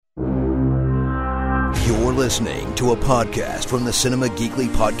You're listening to a podcast from the Cinema Geekly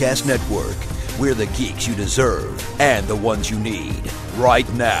Podcast Network. We're the geeks you deserve and the ones you need right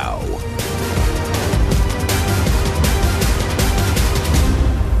now.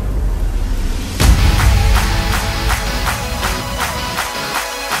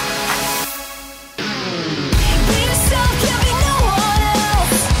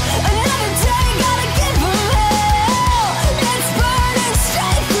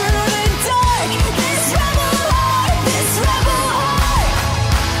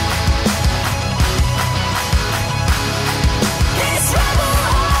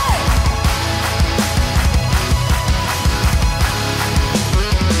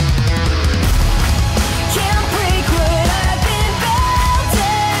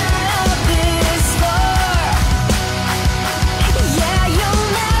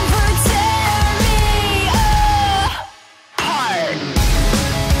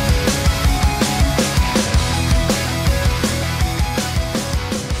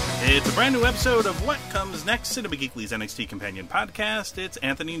 Episode of What Comes Next, Cinema Geekly's NXT Companion Podcast. It's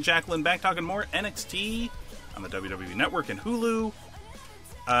Anthony and Jacqueline back talking more NXT on the WWE Network and Hulu.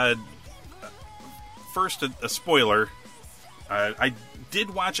 First, a spoiler. I did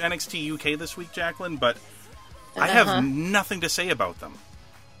watch NXT UK this week, Jacqueline, but I have nothing to say about them.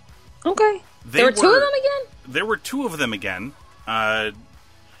 Okay. There were two of them again? There were two of them again.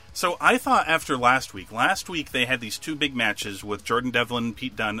 So I thought after last week they had these two big matches with Jordan Devlin and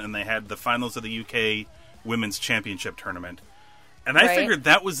Pete Dunne, and they had the finals of the UK Women's Championship Tournament. And I figured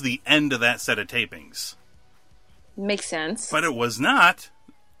that was the end of that set of tapings. Makes sense. But it was not,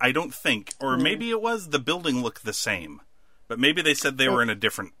 I don't think. Or maybe it was. The building looked the same. But maybe they said they were in a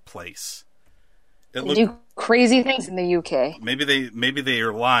different place. They do crazy things in the UK. Maybe they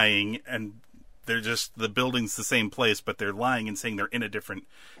are lying, and they're just, the building's the same place, but they're lying and saying they're in a different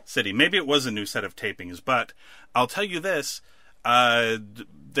city. Maybe it was a new set of tapings, but I'll tell you this,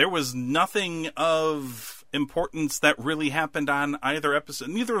 there was nothing of importance that really happened on either episode.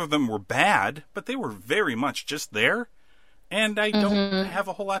 Neither of them were bad, but they were very much just there, and I don't have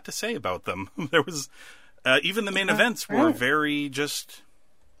a whole lot to say about them. There was, even the main events were very just,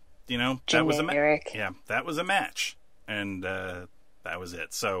 that generic. was a match. Yeah, that was a match, and that was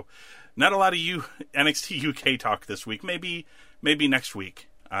it. So, not a lot of NXT UK talk this week. Maybe next week.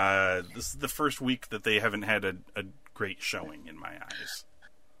 This is the first week that they haven't had a great showing in my eyes.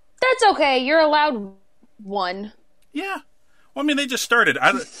 That's okay. You're allowed one. Yeah. Well, I mean, they just started.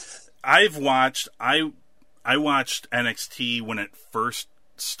 I watched NXT when it first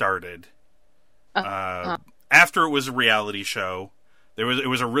started. After it was a reality show. It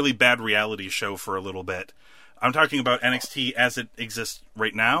was a really bad reality show for a little bit. I'm talking about NXT as it exists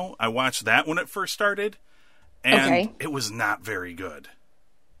right now. I watched that when it first started, and it was not very good.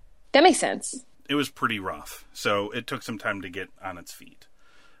 That makes sense. It was pretty rough, so it took some time to get on its feet.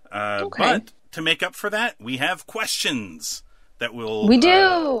 But to make up for that, we have questions that we'll run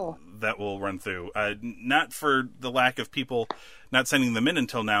through. Not for the lack of people not sending them in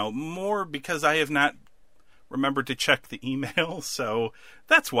until now, more because I have not remembered to check the email, so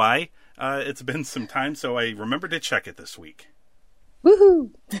that's why. It's been some time, so I remembered to check it this week. Woohoo!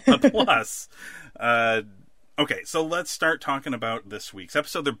 Plus, okay, so let's start talking about this week's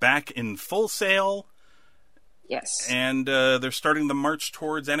episode. They're back in Full Sail. Yes. And they're starting the march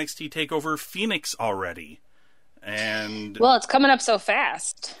towards NXT TakeOver Phoenix already. And well, it's coming up so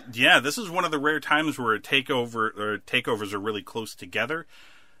fast. Yeah, this is one of the rare times where takeovers are really close together.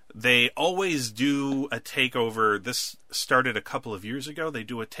 They always do a takeover. This started a couple of years ago. They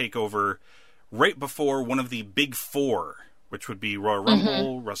do a takeover right before one of the big four, which would be Royal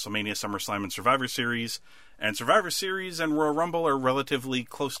Rumble, WrestleMania, SummerSlam, and Survivor Series. And Survivor Series and Royal Rumble are relatively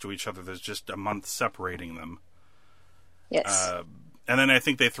close to each other. There's just a month separating them. Yes. And then I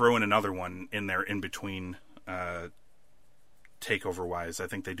think they throw in another one in there in between, takeover-wise. I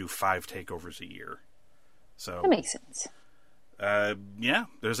think they do 5 takeovers a year. So that makes sense. Yeah,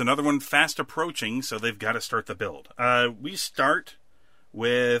 there's another one fast approaching, so they've got to start the build. We start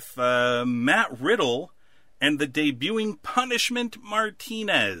with Matt Riddle and the debuting Punishment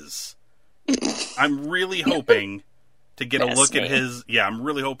Martinez. I'm really hoping to get a look at his... Yeah, I'm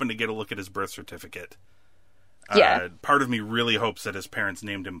really hoping to get a look at his birth certificate. Yeah. Part of me really hopes that his parents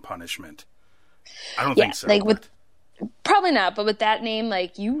named him Punishment. I don't think so. Probably not, but with that name,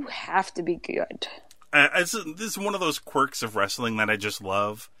 you have to be good. This is one of those quirks of wrestling that I just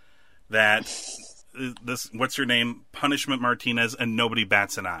love. That what's your name? Punishment Martinez, and nobody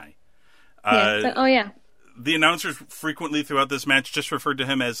bats an eye. The announcers frequently throughout this match just referred to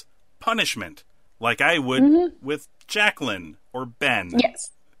him as Punishment, like I would with Jacqueline or Ben.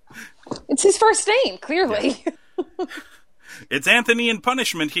 Yes. It's his first name, clearly. Yeah. It's Anthony in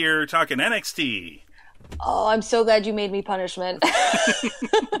Punishment here, talking NXT. Oh, I'm so glad you made me Punishment.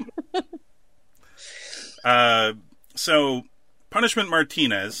 So, Punishment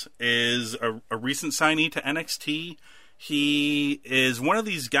Martinez is a recent signee to NXT. He is one of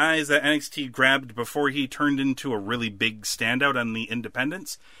these guys that NXT grabbed before he turned into a really big standout on the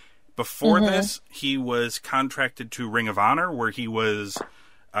independents. Before this, he was contracted to Ring of Honor, where he was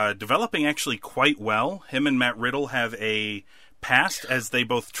developing actually quite well. Him and Matt Riddle have a past as they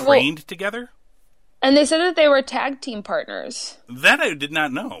both trained together. And they said that they were tag team partners. That I did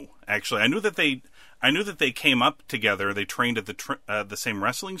not know. Actually, I knew that they came up together. They trained at the same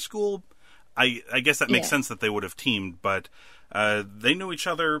wrestling school. I guess that makes sense that they would have teamed, but they knew each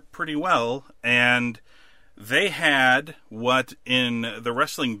other pretty well, and they had what in the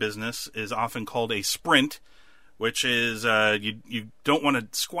wrestling business is often called a sprint, which is you don't want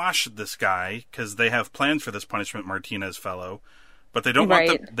to squash this guy because they have plans for this Punishment Martinez fellow, but they don't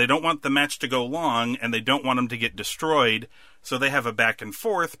want the match to go long, and they don't want him to get destroyed, so they have a back and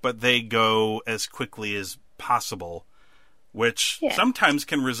forth, but they go as quickly as possible, which sometimes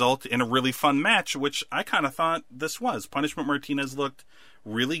can result in a really fun match, which I kind of thought this was. Punishment Martinez looked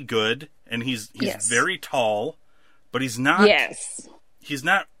really good, and he's very tall, but he's not he's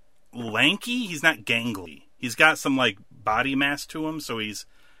not lanky, he's not gangly. He's got some like body mass to him, so he's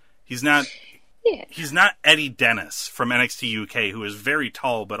not he's not Eddie Dennis from NXT UK, who is very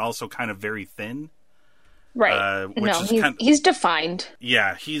tall but also kind of very thin. Right. He's defined.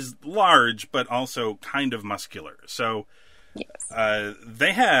 Yeah, he's large but also kind of muscular. So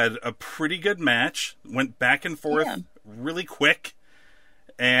they had a pretty good match, went back and forth really quick,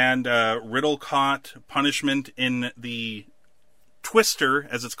 and Riddle caught Punishment in the Twister,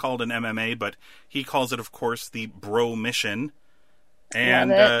 as it's called in MMA, but he calls it, of course, the Bro Mission.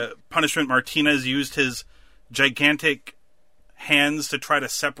 And Punishment Martinez used his gigantic hands to try to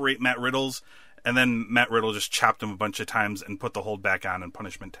separate Matt Riddle's, and then Matt Riddle just chopped him a bunch of times and put the hold back on, and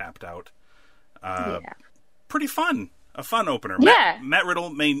Punishment tapped out. Pretty fun. A fun opener. Yeah. Matt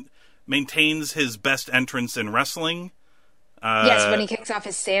Riddle maintains his best entrance in wrestling. Yes, when he kicks off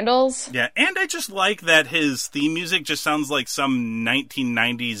his sandals. Yeah, and I just like that his theme music just sounds like some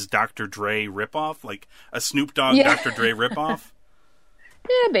 1990s Dr. Dre ripoff, like a Snoop Dogg Dr. Dre ripoff.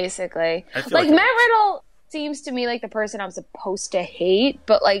 Yeah, basically. Like Matt Riddle seems to me like the person I'm supposed to hate,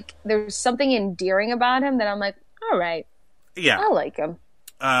 but like there's something endearing about him that I'm like, all right. Yeah. I like him.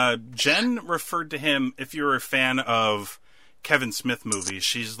 Jen referred to him, if you're a fan of Kevin Smith movies,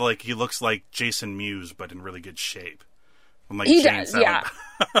 she's like, he looks like Jason Mewes, but in really good shape. Like he does, yeah.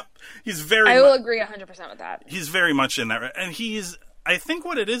 He's very. I will agree 100% with that. He's very much in that, and I think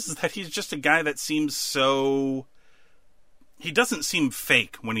what it is that he's just a guy that seems so. He doesn't seem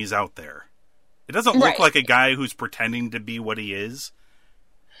fake when he's out there. It doesn't look like a guy who's pretending to be what he is.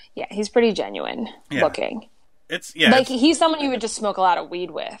 Yeah, he's pretty genuine looking. He's someone you would just smoke a lot of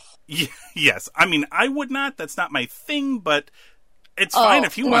weed with. Yes, I mean I would not. That's not my thing, but it's fine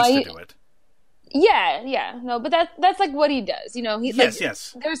if he wants to do it. But that's like what he does, you know.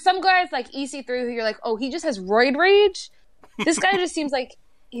 Yes. There's some guys like EC3 who you're like, oh, he just has roid rage. This guy just seems like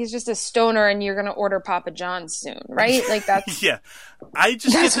he's just a stoner, and you're gonna order Papa John's soon, right? Like that's I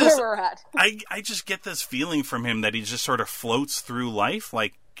just that's get this, where we're at. I just get this feeling from him that he just sort of floats through life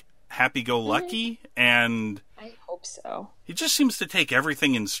like happy-go-lucky, and I hope so. He just seems to take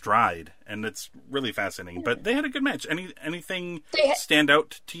everything in stride, and it's really fascinating. But they had a good match. Anything stand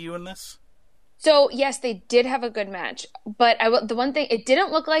out to you in this? So, yes, they did have a good match. But the one thing, it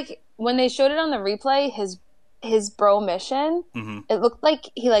didn't look like, when they showed it on the replay, his bro mission, it looked like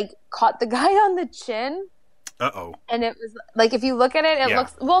he, like, caught the guy on the chin. Uh-oh. And it was, like, if you look at it, it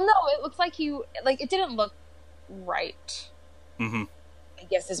looks, well, no, it looks like it didn't look right. I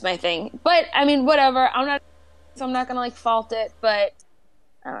guess is my thing. But, I mean, whatever. I'm not going to, like, fault it, but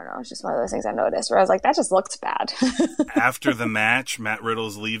I don't know. It's just one of those things I noticed where I was like, that just looks bad. After the match, Matt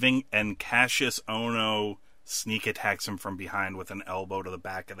Riddle's leaving, and Cassius Ohno sneak attacks him from behind with an elbow to the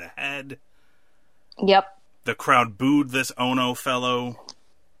back of the head. Yep. The crowd booed this Ohno fellow,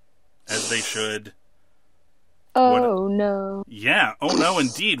 as they should. No. Yeah, oh no,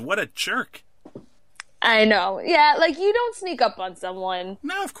 indeed. What a jerk. I know. Yeah, like, you don't sneak up on someone.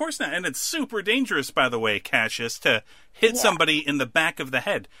 No, of course not. And it's super dangerous, by the way, Cassius, to hit somebody in the back of the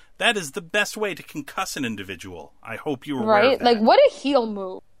head. That is the best way to concuss an individual. I hope you were aware of that. Like, what a heel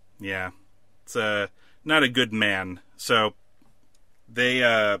move. Yeah. It's not a good man. So,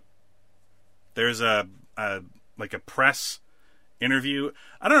 there's a press interview.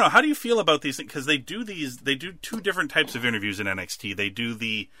 I don't know. How do you feel about these things? Because they do two different types of interviews in NXT. They do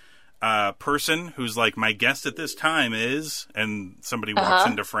the person who's like, my guest at this time is, and somebody walks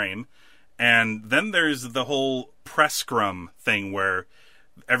into frame. And then there's the whole press scrum thing where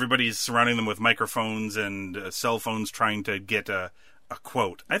everybody's surrounding them with microphones and cell phones trying to get a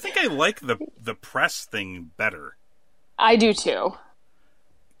quote. I think I like the press thing better. I do too.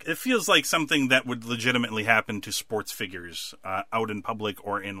 It feels like something that would legitimately happen to sports figures out in public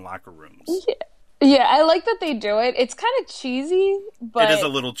or in locker rooms. Yeah, I like that they do it. It's kind of cheesy, but... It is a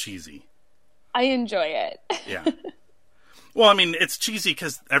little cheesy. I enjoy it. Yeah. Well, I mean, it's cheesy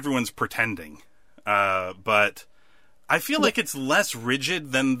because everyone's pretending. But I feel like it's less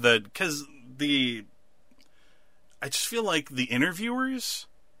rigid than I just feel like the interviewers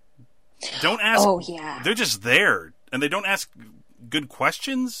don't ask... Oh, yeah. They're just there, and they don't ask good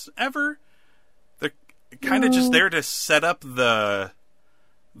questions ever. They're kind of just there to set up the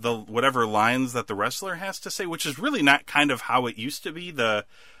whatever lines that the wrestler has to say, which is really not kind of how it used to be. The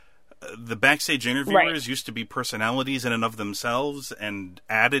backstage interviewers used to be personalities in and of themselves and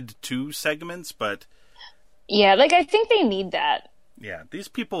added to segments, but yeah, like I think they need that. Yeah, these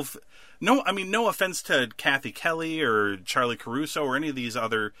people. No offense to Kathy Kelly or Charlie Caruso or any of these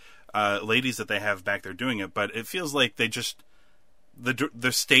other ladies that they have back there doing it, but it feels like they just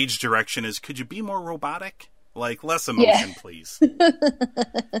the stage direction is, could you be more robotic? Like, less emotion, please.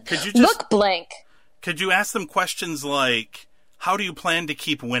 Could you just look blank? Could you ask them questions like, how do you plan to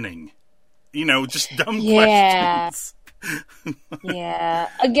keep winning? Just dumb questions. Yeah.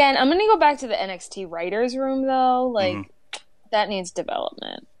 Again, I'm going to go back to the NXT writers' room, though. Like, that needs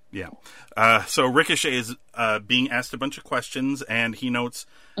development. Yeah. So Ricochet is being asked a bunch of questions, and he notes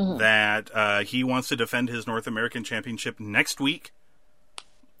that he wants to defend his North American Championship next week.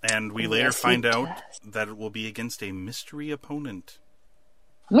 And we later find out that it will be against a mystery opponent.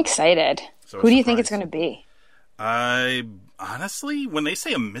 I'm excited. So who do you think it's going to be? Honestly, when they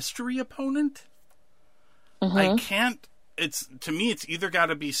say a mystery opponent, I can't. To me, it's either got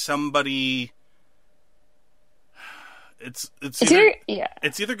to be somebody. It's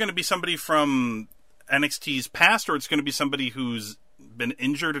either going to be somebody from NXT's past, or it's going to be somebody who's been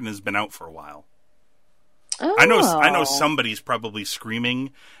injured and has been out for a while. Oh. I know somebody's probably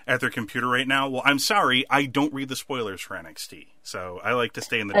screaming at their computer right now. Well, I'm sorry, I don't read the spoilers for NXT, so I like to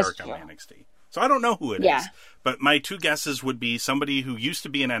stay in the dark on my NXT. So I don't know who it is, but my two guesses would be somebody who used to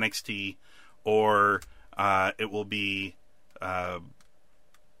be in NXT, or it will be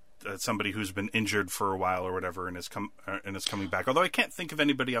somebody who's been injured for a while or whatever and is coming back. Although I can't think of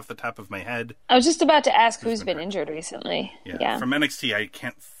anybody off the top of my head. I was just about to ask who's been injured recently. Yeah, from NXT I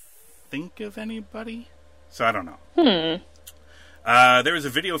can't think of anybody. So I don't know. There was a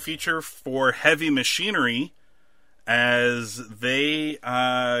video feature for Heavy Machinery as they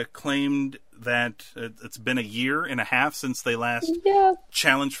claimed that it's been a year and a half since they last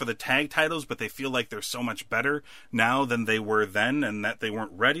challenged for the tag titles, but they feel like they're so much better now than they were then, and that they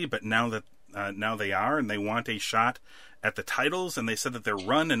weren't ready, but now they are, and they want a shot at the titles, and they said that their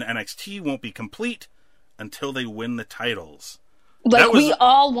run in NXT won't be complete until they win the titles. We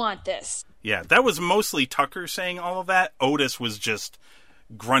all want this. Yeah, that was mostly Tucker saying all of that. Otis was just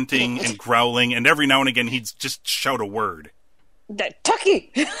grunting and growling, and every now and again he'd just shout a word.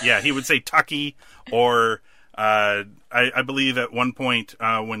 Tucky! Yeah, he would say Tucky, or I believe at one point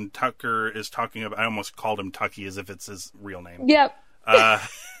when Tucker is talking about... I almost called him Tucky as if it's his real name. Yep.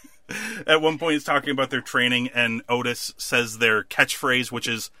 At one point he's talking about their training, and Otis says their catchphrase, which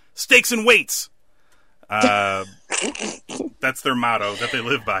is, stakes and weights! That's their motto that they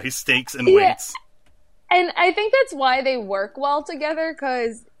live by, stakes and weights. And I think that's why they work well together,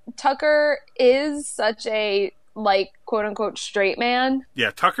 because Tucker is such a, like, quote-unquote straight man.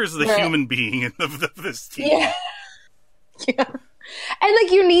 Yeah, Tucker's the human being of this team. Yeah. And,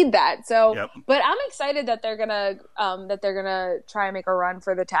 like, you need that. So, yep. But I'm excited that they're gonna try and make a run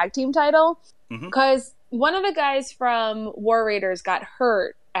for the tag team title, because one of the guys from War Raiders got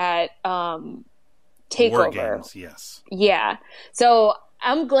hurt at Takeover. War Games, yes. Yeah. So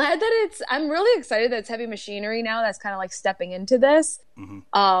I'm glad that I'm really excited that it's Heavy Machinery now that's kind of like stepping into this.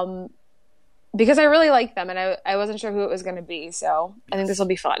 Because I really like them, and I wasn't sure who it was going to be. So I think this will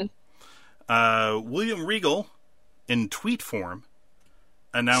be fun. William Regal, in tweet form,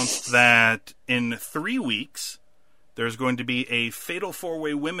 announced that in 3 weeks there's going to be a Fatal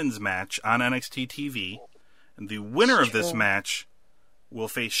 4-Way Women's match on NXT TV. And the winner of this match will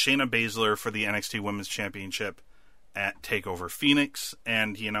face Shayna Baszler for the NXT Women's Championship at TakeOver Phoenix.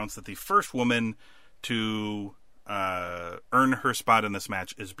 And he announced that the first woman to earn her spot in this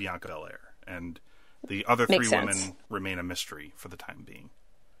match is Bianca Belair. And the other three women remain a mystery for the time being.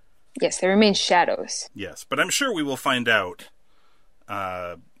 Yes, they remain shadows. Yes, but I'm sure we will find out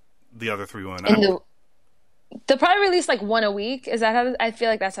the other three women. They'll probably release like one a week. Is that how? I feel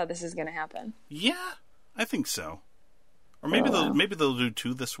like that's how this is going to happen. Yeah, I think so. Or maybe they'll do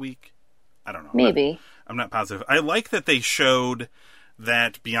 2 this week. I don't know. Maybe. I'm not positive. I like that they showed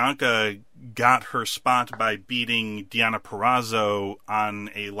that Bianca got her spot by beating Deonna Purrazzo on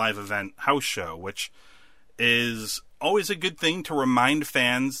a live event house show, which is always a good thing to remind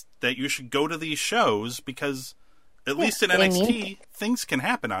fans that you should go to these shows because at least in NXT, things can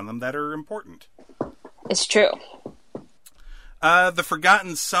happen on them that are important. It's true. The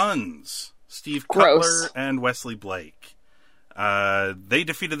Forgotten Sons, Steve Cutler and Wesley Blake. They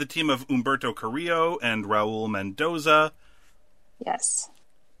defeated the team of Humberto Carrillo and Raul Mendoza. Yes.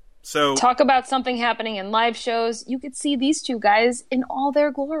 So talk about something happening in live shows. You could see these two guys in all their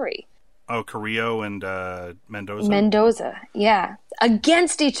glory. Oh, Carrillo and Mendoza? Mendoza, yeah.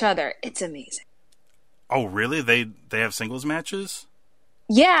 Against each other. It's amazing. Oh, really? They have singles matches?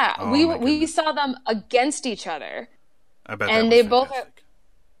 Yeah, we saw them against each other. I bet and that was fantastic.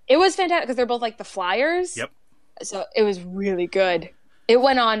 It was fantastic because they're both like the Flyers. Yep. So it was really good. It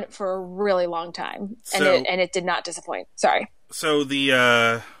went on for a really long time, and it did not disappoint. Sorry. So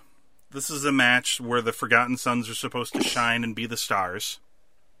this is a match where the Forgotten Sons are supposed to shine and be the stars.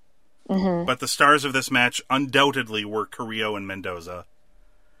 Mm-hmm. But the stars of this match undoubtedly were Carrillo and Mendoza.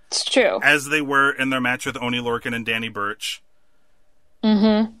 It's true. As they were in their match with Oney Lorcan and Danny Burch.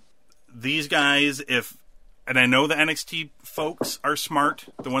 Mm-hmm. These guys, and I know the NXT folks are smart,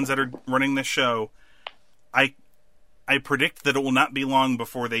 the ones that are running this show, I predict that it will not be long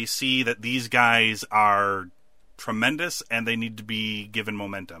before they see that these guys are tremendous and they need to be given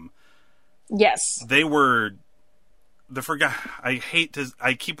momentum. Yes. They were I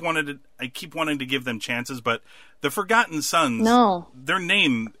keep wanting to give them chances, but the Forgotten Sons, their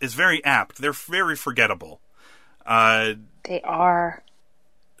name is very apt. They're very forgettable. They are.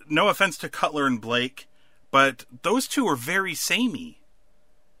 No offense to Cutler and Blake, but those two are very samey.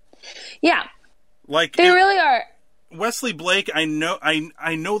 Yeah. Like they really are. Wesley Blake, I know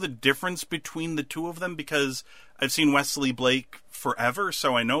the difference between the two of them because I've seen Wesley Blake forever,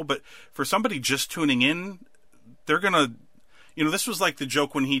 so I know, but for somebody just tuning in, they're gonna, this was like the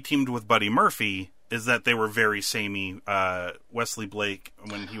joke when he teamed with Buddy Murphy, is that they were very samey. Wesley Blake,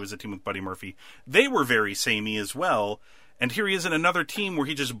 when he was a team with Buddy Murphy, they were very samey as well, and here he is in another team where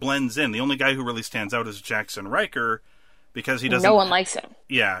he just blends in. The only guy who really stands out is Jackson Riker, because he doesn't... No one likes him.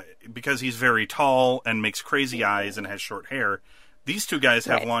 Yeah, because he's very tall and makes crazy eyes and has short hair. These two guys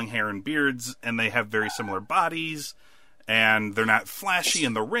have long hair and beards, and they have very similar bodies, and they're not flashy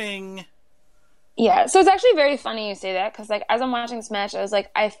in the ring. Yeah, so it's actually very funny you say that, because as I'm watching this match, I was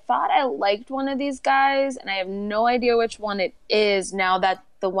like, I thought I liked one of these guys, and I have no idea which one it is now that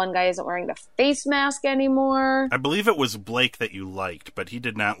the one guy isn't wearing the face mask anymore. I believe it was Blake that you liked, but he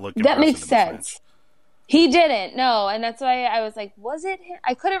did not look impressive. That makes sense. He didn't, no, and that's why I was like, was it him?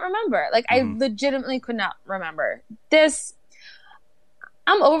 I couldn't remember. I legitimately could not remember.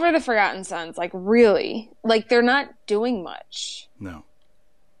 I'm over the Forgotten Sons, really. They're not doing much. No.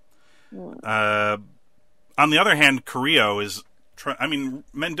 On the other hand, Carrillo is...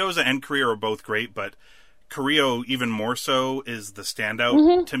 Mendoza and Carrillo are both great, but Carrillo even more so is the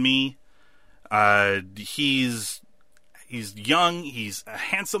standout to me. He's young, he's a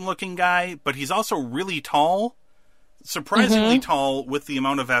handsome-looking guy, but he's also really tall. Surprisingly tall with the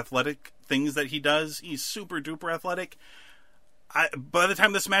amount of athletic things that he does. He's super-duper athletic. By the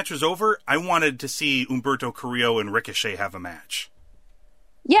time this match was over, I wanted to see Humberto Carrillo and Ricochet have a match.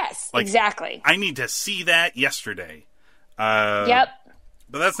 Yes, exactly. I need to see that yesterday. Yep.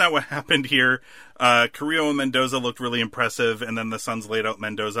 But that's not what happened here. Carrillo and Mendoza looked really impressive, and then the Suns laid out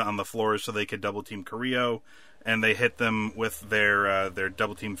Mendoza on the floor so they could double-team Carrillo. And they hit them with their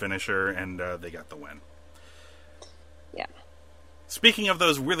double team finisher, and they got the win. Yeah. Speaking of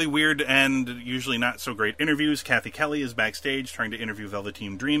those really weird and usually not so great interviews, Kathy Kelly is backstage trying to interview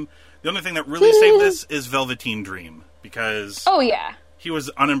Velveteen Dream. The only thing that really saved this is Velveteen Dream, because he was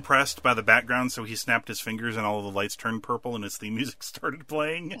unimpressed by the background, so he snapped his fingers and all of the lights turned purple and his theme music started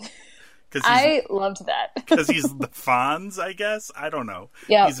playing. I loved that. Because he's the Fonz, I guess? I don't know.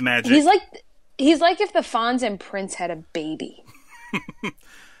 Yeah. He's magic. He's like if the Fonz and Prince had a baby.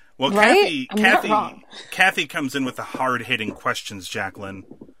 Well, right? Kathy comes in with the hard-hitting questions, Jacqueline.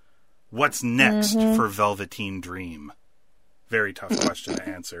 What's next for Velveteen Dream? Very tough question to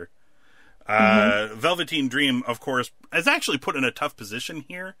answer. Velveteen Dream, of course, is actually put in a tough position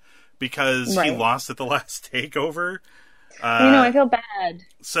here because he lost at the last takeover. I feel bad.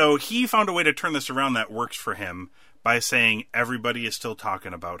 So he found a way to turn this around that works for him by saying everybody is still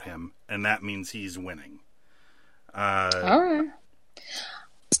talking about him, and that means he's winning. All right.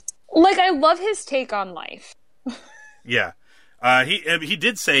 Like, I love his take on life. Yeah. He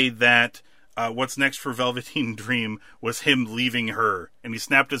did say that what's next for Velveteen Dream was him leaving her, and he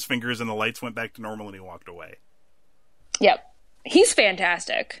snapped his fingers and the lights went back to normal and he walked away. Yep. He's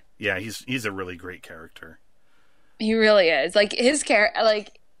fantastic. Yeah, he's a really great character. He really is. Like, his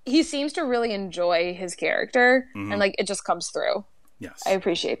he seems to really enjoy his character, and, like, it just comes through. Yes. I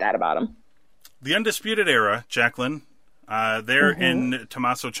appreciate that about him. The Undisputed Era, Jacqueline, they're in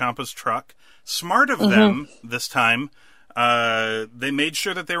Tommaso Ciampa's truck. Smart of them this time. They made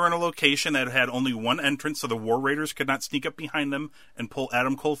sure that they were in a location that had only one entrance, so the War Raiders could not sneak up behind them and pull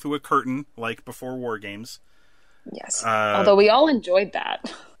Adam Cole through a curtain like before War Games. Yes. Although we all enjoyed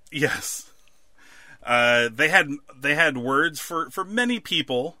that. Yes. They had words for many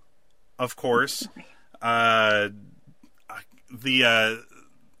people, of course. The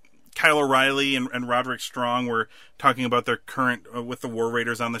Kyle O'Reilly and Roderick Strong were talking about their current, with the War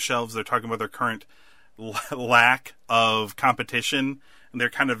Raiders on the shelves, they're talking about their current lack of competition, and they're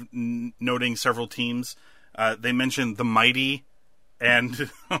kind of noting several teams. They mentioned the Mighty,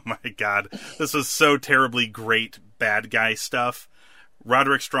 and oh my god, this was so terribly great bad guy stuff.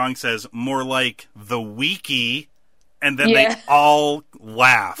 Roderick Strong says, more like the Wiki, and then they all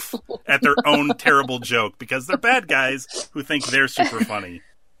laugh at their own terrible joke, because they're bad guys who think they're super funny.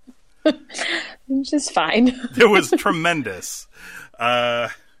 Which is fine. It was tremendous.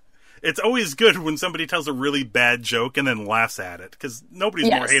 It's always good when somebody tells a really bad joke and then laughs at it, because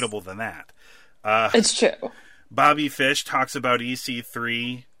nobody's more hateable than that. It's true. Bobby Fish talks about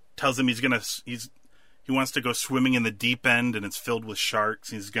EC3, tells him he wants to go swimming in the deep end and it's filled with sharks.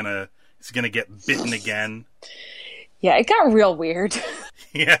 He's gonna get bitten again. Yeah, it got real weird.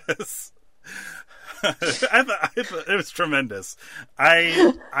 Yes. I thought it was tremendous.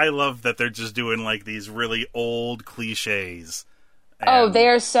 I love that they're just doing like these really old cliches. They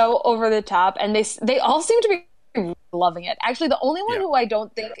are so over the top, and they all seem to be loving it. Actually, the only one who I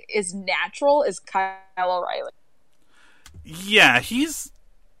don't think is natural is Kyle O'Reilly. Yeah, he does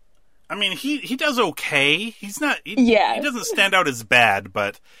okay. He doesn't stand out as bad,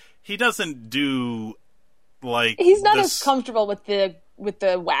 but he doesn't do like he's not as comfortable with the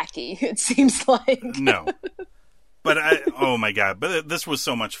wacky, it seems like. No. But oh my god, but this was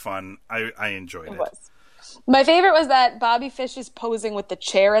so much fun. I enjoyed it. My favorite was that Bobby Fish is posing with the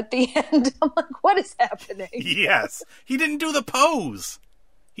chair at the end. I'm like, what is happening? Yes. He didn't do the pose.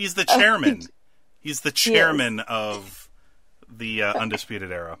 He's the chairman. He's the chairman of the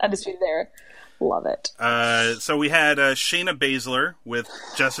Undisputed Era. Undisputed Era. Love it. So we had Shayna Baszler with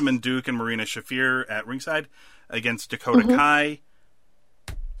Jessamyn Duke and Marina Shafir at ringside against Dakota Kai.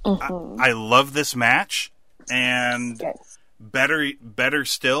 I love this match. And better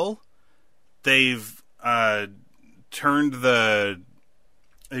still, they've turned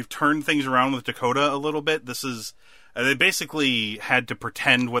things around with Dakota a little bit. This is they basically had to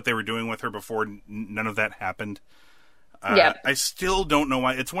pretend what they were doing with her before none of that happened. I still don't know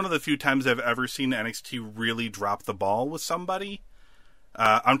why. It's one of the few times I've ever seen NXT really drop the ball with somebody.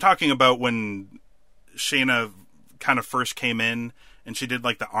 I'm talking about when Shayna kind of first came in and she did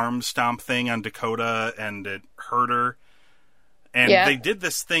like the arm stomp thing on Dakota and it hurt her. And they did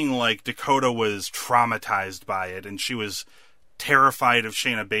this thing like Dakota was traumatized by it and she was terrified of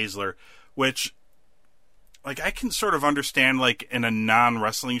Shayna Baszler, which like I can sort of understand like in a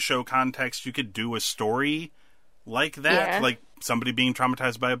non-wrestling show context you could do a story like that, like somebody being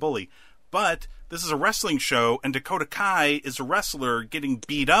traumatized by a bully. But this is a wrestling show and Dakota Kai is a wrestler getting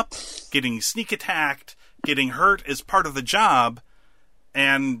beat up, getting sneak attacked, getting hurt as part of the job.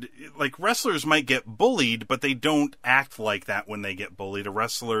 And, like, wrestlers might get bullied, but they don't act like that when they get bullied.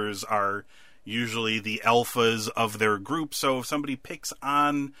 Wrestlers are usually the alphas of their group, so if somebody picks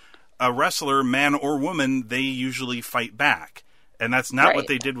on a wrestler, man or woman, they usually fight back. And that's not what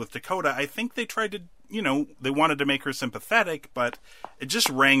they did with Dakota. I think they tried to, they wanted to make her sympathetic, but it just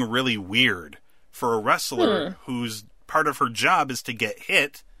rang really weird for a wrestler whose part of her job is to get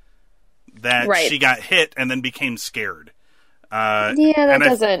hit, that she got hit and then became scared. That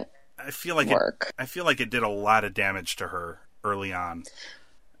doesn't work. I feel like it did a lot of damage to her early on,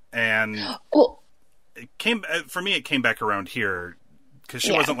 and it came back around here because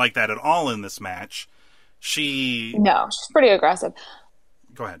she wasn't like that at all in this match. She's pretty aggressive.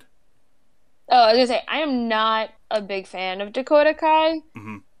 Go ahead. Oh, I was gonna say I am not a big fan of Dakota Kai.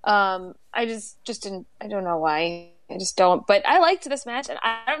 I just didn't. I don't know why. I just don't. But I liked this match, and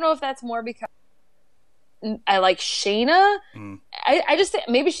I don't know if that's more because I like Shayna. I just think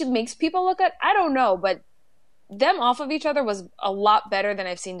maybe she makes people look at. I don't know, but them off of each other was a lot better than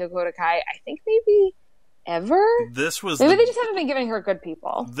I've seen Dakota Kai. I think maybe ever. Maybe they just haven't been giving her good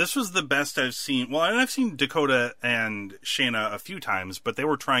people. This was the best I've seen. Well, and I've seen Dakota and Shayna a few times, but they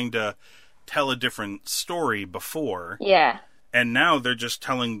were trying to tell a different story before. Yeah. And now they're just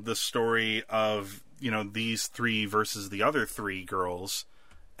telling the story of, these three versus the other three girls.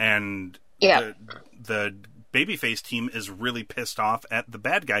 And the babyface team is really pissed off at the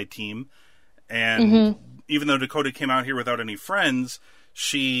bad guy team. And even though Dakota came out here without any friends,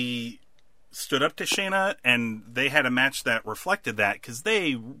 she stood up to Shayna, and they had a match that reflected that, because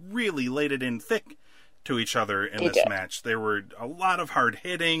they really laid it in thick to each other in this match. There were a lot of hard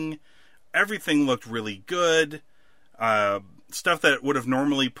hitting. Everything looked really good. Stuff that would have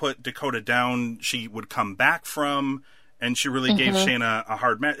normally put Dakota down, she would come back from, and she really gave Shayna a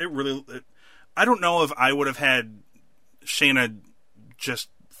hard match. I don't know if I would have had Shayna just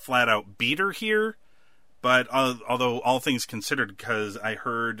flat out beat her here, but although all things considered, because I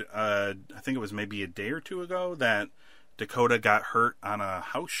heard, I think it was maybe a day or two ago, that Dakota got hurt on a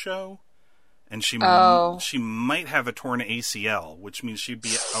house show, and she might have a torn ACL, which means she'd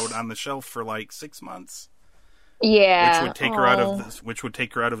be out on the shelf for like 6 months. Yeah, which would take her out of this. Which would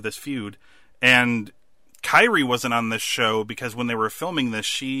take her out of this feud. And Kairi wasn't on this show because when they were filming this,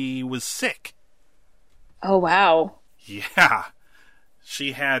 she was sick. Oh wow! Yeah,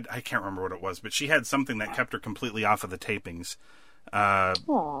 she had. I can't remember what it was, but she had something that kept her completely off of the tapings.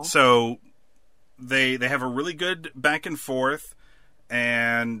 So they have a really good back and forth,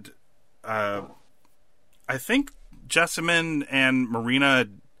 and I think Jessamyn and Marina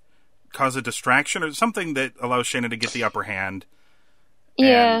cause a distraction or something that allows Shayna to get the upper hand.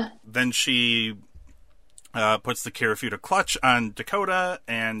 Yeah. And then she puts the Kirifuda clutch on Dakota,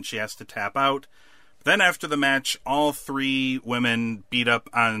 and she has to tap out. Then after the match, all three women beat up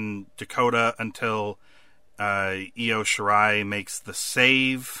on Dakota until Io Shirai makes the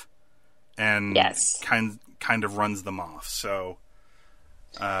save and kind of runs them off. So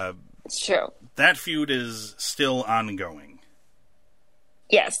it's true. That feud is still ongoing.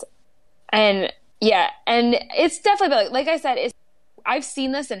 Yes. And it's definitely, like I said, I've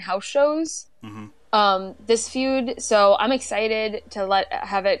seen this in house shows, this feud, so I'm excited to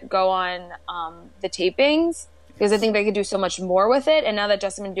have it go on the tapings, because I think they could do so much more with it. And now that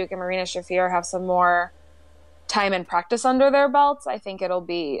Jessamyn Duke and Marina Shafir have some more time and practice under their belts, I think it'll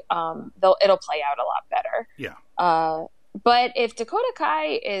be it'll play out a lot better. Yeah. But if Dakota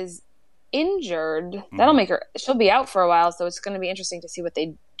Kai is injured, that'll make she'll be out for a while, so it's going to be interesting to see what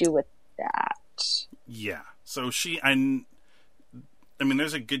they do with that. Yeah. So I mean,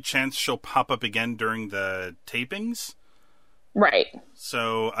 there's a good chance she'll pop up again during the tapings. Right.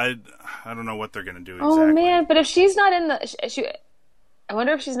 So I don't know what they're going to do exactly. Oh man, but if she's not in I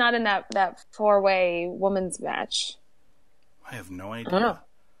wonder if she's not in that 4-way women's match. I have no idea. I don't know.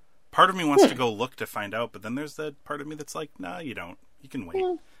 Part of me wants to go look to find out, but then there's that part of me that's like, nah, you don't. You can wait.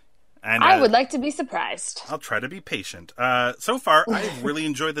 And I would like to be surprised. I'll try to be patient. So far, I've really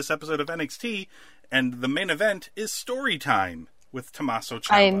enjoyed this episode of NXT, and the main event is story time with Tommaso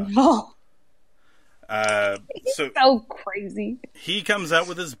Ciampa. I know. He's so crazy. He comes out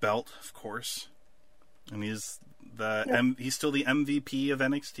with his belt, of course, and he's still the MVP of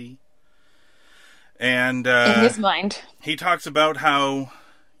NXT. And in his mind, he talks about how,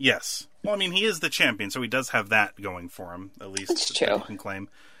 yes, well, I mean, he is the champion, so he does have that going for him, at least. That's true. He can claim.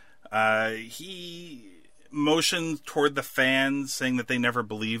 He motions toward the fans, saying that they never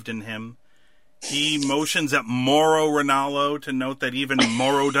believed in him. He motions at Mauro Ranallo to note that even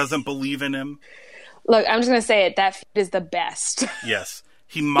Mauro doesn't believe in him. Look, I'm just going to say it. That is the best. Yes.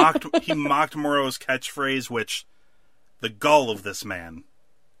 He mocked Mauro's catchphrase, which, the gall of this man.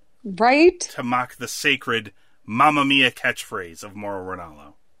 Right? To mock the sacred Mamma Mia catchphrase of Mauro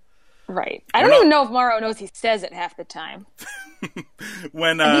Ranallo. Right. I don't even know if Mauro knows he says it half the time.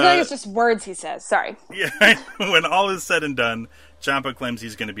 When I think it's just words he says. Sorry. Yeah. When all is said and done, Ciampa claims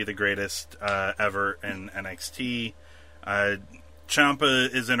he's going to be the greatest ever in NXT.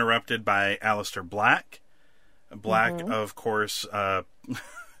 Ciampa is interrupted by Aleister Black. Black, of course.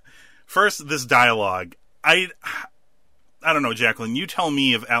 First, this dialogue. I don't know, Jacqueline. You tell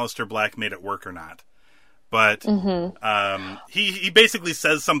me if Aleister Black made it work or not. But he basically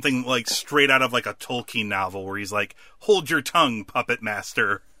says something like straight out of like a Tolkien novel, where he's like, "Hold your tongue, puppet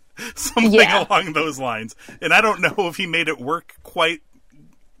master," something along those lines. And I don't know if he made it work quite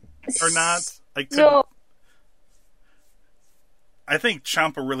or not. I think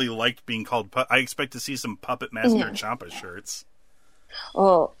Ciampa really liked being called. I expect to see some Puppet Master Ciampa shirts.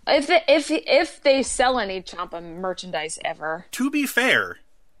 Oh, if they sell any Ciampa merchandise ever. To be fair,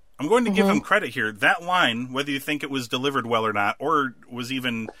 I'm going to give him credit here. That line, whether you think it was delivered well or not, or was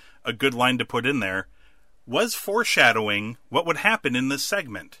even a good line to put in there, was foreshadowing what would happen in this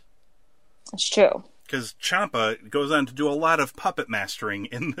segment. It's true. Because Ciampa goes on to do a lot of puppet mastering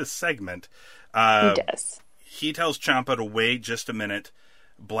in this segment. He does. He tells Ciampa to wait just a minute.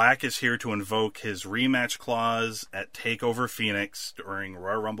 Black is here to invoke his rematch clause at TakeOver Phoenix during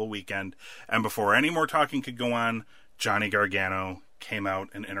Royal Rumble weekend. And before any more talking could go on, Johnny Gargano came out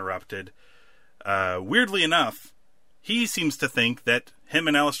and interrupted. Weirdly enough, he seems to think that him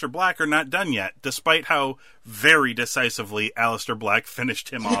and Aleister Black are not done yet, despite how very decisively Aleister Black finished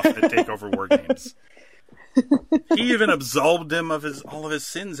him off at TakeOver War Games. He even absolved him of all of his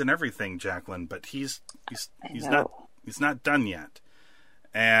sins and everything, Jacqueline, but he's not done yet.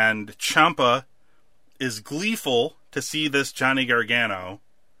 And Ciampa is gleeful to see this Johnny Gargano.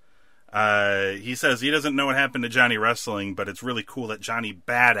 He says he doesn't know what happened to Johnny Wrestling, but it's really cool that Johnny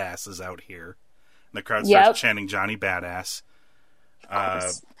Badass is out here. And the crowd starts chanting Johnny Badass.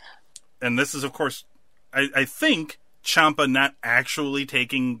 And this is, of course, I think Ciampa not actually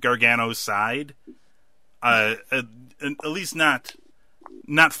taking Gargano's side. At least not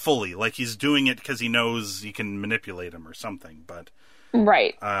fully. Like, he's doing it because he knows he can manipulate him or something. But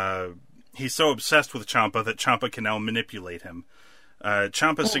right. He's so obsessed with Ciampa that Ciampa can now manipulate him.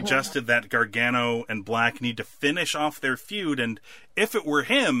 Ciampa suggested that Gargano and Black need to finish off their feud, and if it were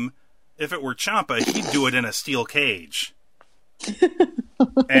Ciampa, he'd do it in a steel cage.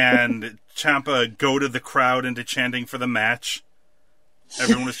 And Ciampa goaded the crowd into chanting for the match.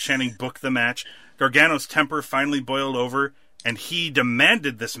 Everyone was chanting, "Book the match." Gargano's temper finally boiled over, and he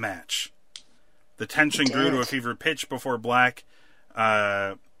demanded this match. The tension grew to a fever pitch before Black.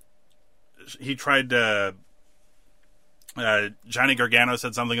 He tried to... Johnny Gargano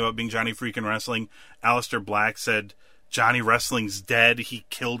said something about being Johnny freaking Wrestling. Aleister Black said, "Johnny Wrestling's dead. He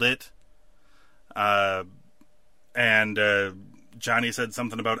killed it." And Johnny said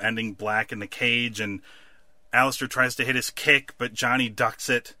something about ending Black in the cage, and Aleister tries to hit his kick, but Johnny ducks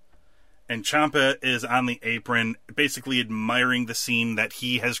it. And Ciampa is on the apron, basically admiring the scene that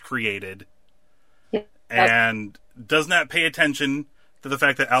he has created. Yeah. And does not pay attention to the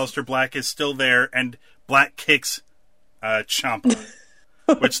fact that Aleister Black is still there, and Black kicks Ciampa.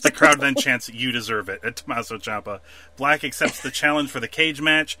 Which the crowd then chants, "You deserve it," at Tommaso Ciampa. Black accepts the challenge for the cage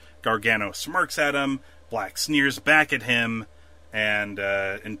match. Gargano smirks at him. Black sneers back at him. And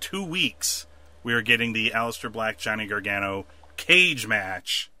in 2 weeks, we are getting the Aleister Black, Johnny Gargano cage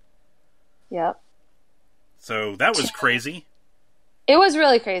match. Yep. So that was crazy. It was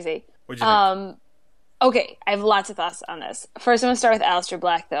really crazy. What'd you think? Okay, I have lots of thoughts on this. First, I'm going to start with Aleister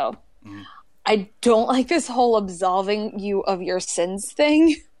Black, though. Mm. I don't like this whole absolving you of your sins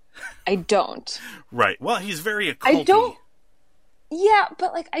thing. I don't. Right. Well, he's very occulty. I don't. Yeah,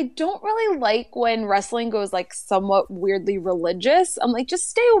 but like, I don't really like when wrestling goes like somewhat weirdly religious. I'm like, just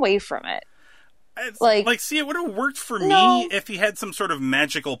stay away from it. See, it would have worked for me if he had some sort of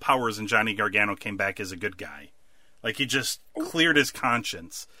magical powers and Johnny Gargano came back as a good guy. Like, he just cleared his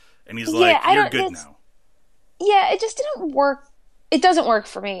conscience, and he's like, "You're good now." Yeah, it just didn't work. It doesn't work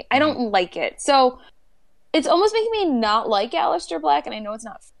for me. I don't like it. So it's almost making me not like Aleister Black, and I know it's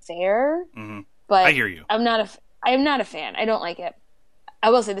not fair. Mm-hmm. But I hear you. I am not a fan. I don't like it. I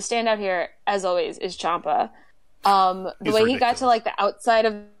will say the standout here, as always, is Ciampa. The way he got to like the outside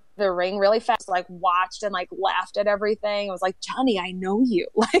of the ring really fast, like watched and like laughed at everything. I was like, "Johnny, I know you."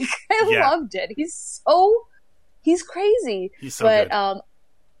 Like, I loved it. He's crazy. He's so good.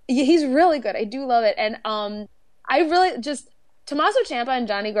 He's really good. I do love it. And I really just Tommaso Ciampa and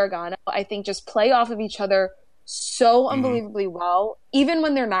Johnny Gargano, I think, just play off of each other so unbelievably well, even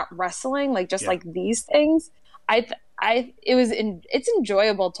when they're not wrestling, like just like these things. It's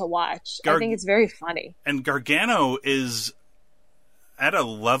enjoyable to watch. I think it's very funny. And Gargano is at a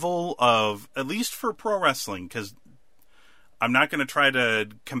level of, at least for pro wrestling, because I'm not going to try to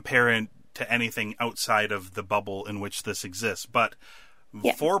compare it to anything outside of the bubble in which this exists, but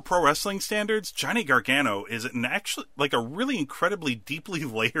for pro wrestling standards, Johnny Gargano is actually like a really incredibly deeply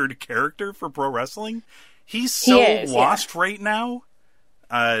layered character for pro wrestling. He's so lost right now.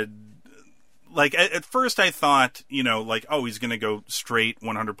 Like, at first I thought, like, oh, he's going to go straight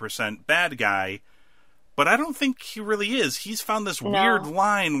 100% bad guy. But I don't think he really is. He's found this weird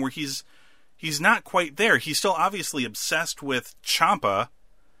line where he's not quite there. He's still obviously obsessed with Ciampa.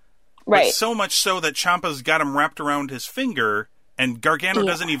 Right. But so much so that Ciampa's got him wrapped around his finger, and Gargano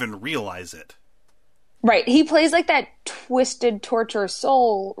doesn't even realize it. Right. He plays like that twisted torture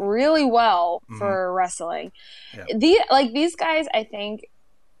soul really well for wrestling. Yeah. These guys, I think,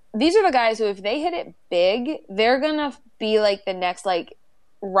 these are the guys who, if they hit it big, they're going to be like the next, like,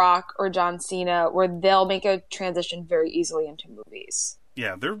 Rock or John Cena, where they'll make a transition very easily into movies.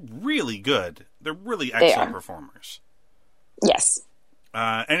 Yeah, they're really good. They're really excellent performers. Yes.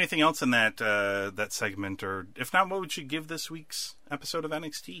 Anything else in that segment, or if not, what would you give this week's episode of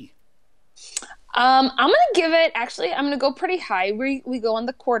NXT? I'm gonna give it. Actually, I'm gonna go pretty high. We go on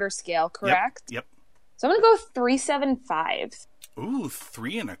the quarter scale, correct? Yep. So I'm gonna go 3.75. Ooh,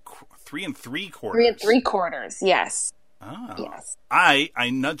 3 and 3/4. 3 3/4. Yes. Oh. Yes. I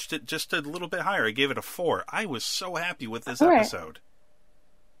nudged it just a little bit higher. I gave it a 4. I was so happy with this episode.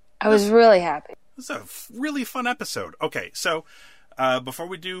 I was really happy. This is a really fun episode. Okay, so before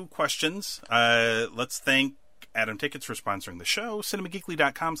we do questions, let's thank Adam Tickets for sponsoring the show.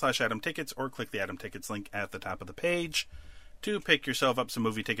 CinemaGeekly.com/AdamTickets, or click the Adam Tickets link at the top of the page to pick yourself up some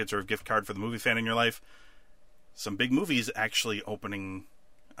movie tickets or a gift card for the movie fan in your life. Some big movies actually opening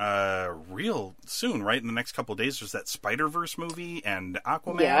real soon, right? In the next couple of days, there's that Spider-Verse movie and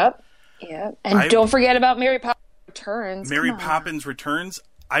Aquaman. Yep. And don't forget about Mary Poppins Returns. Mary Poppins Returns.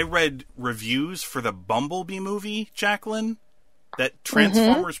 I read reviews for the Bumblebee movie, Jacqueline, that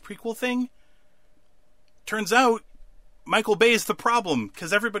Transformers prequel thing. Turns out Michael Bay is the problem,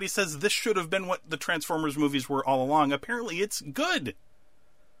 because everybody says this should have been what the Transformers movies were all along. Apparently it's good.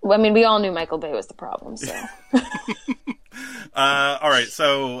 Well, I mean, we all knew Michael Bay was the problem, so. All right,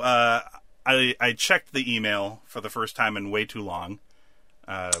 so I checked the email for the first time in way too long.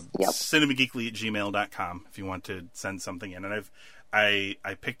 cinemageekly@gmail.com if you want to send something in. And I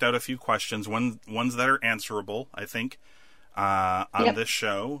picked out a few questions, ones that are answerable, I think, on this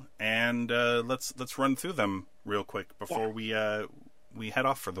show, and let's run through them real quick before we head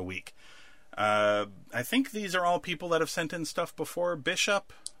off for the week. I think these are all people that have sent in stuff before.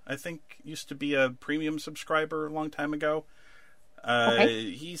 Bishop, I think, used to be a premium subscriber a long time ago.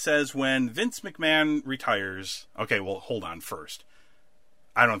 He says, when Vince McMahon retires... Okay, well, hold on first.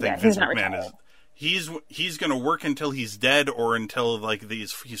 I don't think Vince McMahon is... He's going to work until he's dead, or until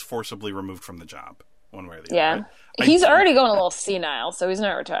he's forcibly removed from the job, one way or the other. Right? He's already going a little senile, so he's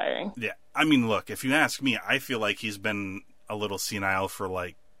not retiring. Yeah, I mean, look, if you ask me, I feel like he's been a little senile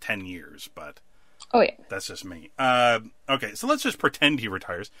for 10 years, but that's just me. Okay, so let's just pretend he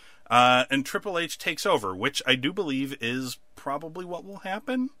retires, and Triple H takes over, which I do believe is probably what will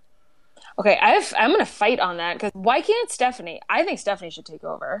happen. Okay, I'm going to fight on that, because why can't Stephanie? I think Stephanie should take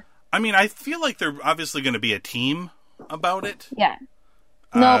over. I mean, I feel like they're obviously going to be a team about it. Yeah.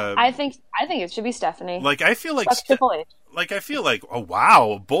 No, I think it should be Stephanie. I feel like Triple H. I feel like, oh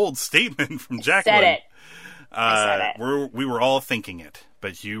wow, a bold statement from Jacqueline. Said it. I said it. We were all thinking it,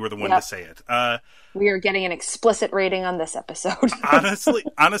 but you were the one to say it. We are getting an explicit rating on this episode.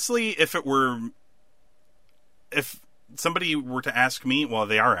 honestly, if somebody were to ask me, well,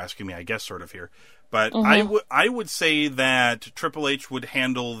 they are asking me, I guess, sort of here. But I would say that Triple H would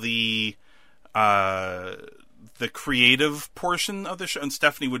handle the creative portion of the show, and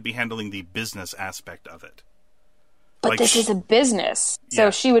Stephanie would be handling the business aspect of it. But this is a business,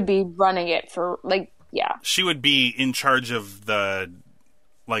 so she would be running it for She would be in charge of the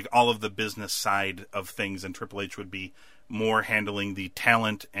all of the business side of things, and Triple H would be more handling the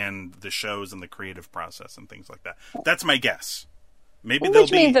talent and the shows and the creative process and things like that. That's my guess.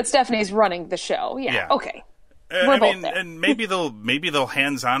 Which means that Stephanie's running the show. Yeah. Okay. We're both there. And maybe they'll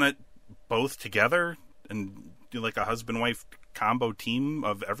hands on it both together and do a husband-wife combo team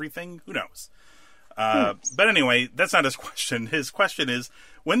of everything. Who knows? But anyway, that's not his question. His question is,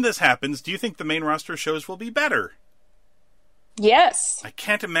 when this happens, do you think the main roster shows will be better? Yes. I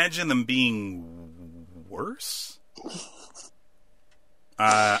can't imagine them being worse.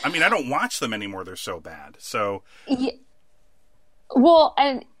 I mean, I don't watch them anymore. They're so bad. So. Yeah. Well,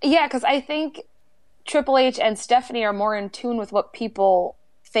 and because I think Triple H and Stephanie are more in tune with what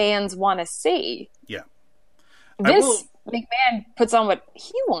fans want to see. Yeah. McMahon puts on what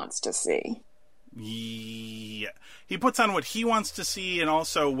he wants to see. Yeah. He puts on what he wants to see and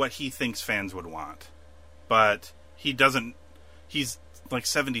also what he thinks fans would want. But he doesn't... He's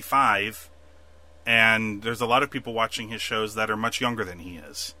 75, and there's a lot of people watching his shows that are much younger than he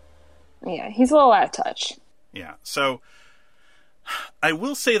is. Yeah, he's a little out of touch. Yeah, so... I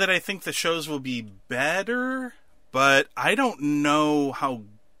will say that I think the shows will be better, but I don't know how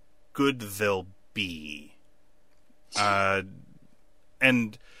good they'll be.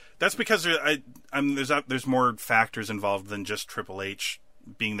 And that's because there's more factors involved than just Triple H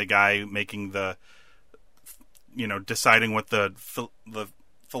being the guy making the, deciding what the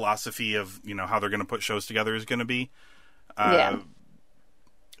philosophy of, how they're going to put shows together is going to be.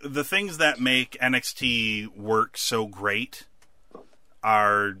 The things that make NXT work so great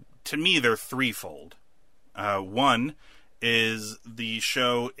are, to me, they're threefold. One is the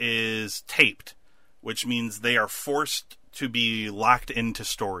show is taped, which means they are forced to be locked into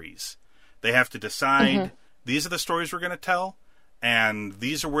stories. They have to decide, these are the stories we're going to tell, and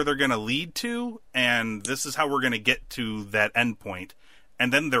these are where they're going to lead to, and this is how we're going to get to that end point.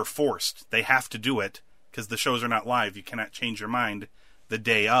 And then they're forced. They have to do it, because the shows are not live. You cannot change your mind the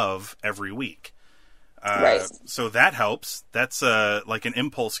day of every week. Right. So that helps. That's like an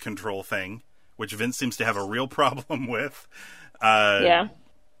impulse control thing, which Vince seems to have a real problem with. Yeah.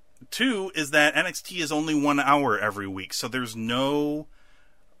 2 is that NXT is only 1 hour every week, so there's no...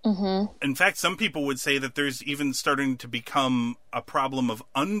 In fact, some people would say that there's even starting to become a problem of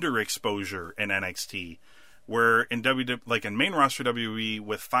underexposure in NXT, where in like in main roster WWE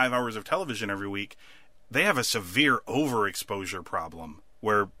with 5 hours of television every week, they have a severe overexposure problem,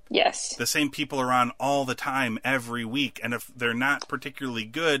 where the same people are on all the time every week, and if they're not particularly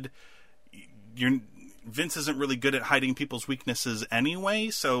good, Vince isn't really good at hiding people's weaknesses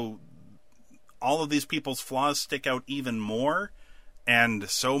anyway, so all of these people's flaws stick out even more, and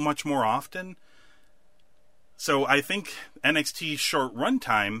so much more often. So I think NXT's short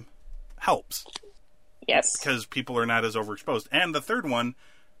runtime helps. Yes. Because people are not as overexposed. And the third one,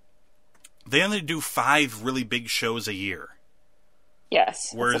 they only do 5 really big shows a year.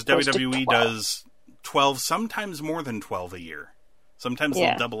 Yes. Whereas WWE does 12, sometimes more than 12 a year. Sometimes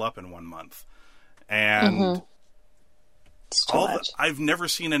they'll double up in 1 month. And I've never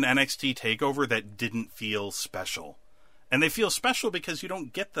seen an NXT takeover that didn't feel special. And they feel special because you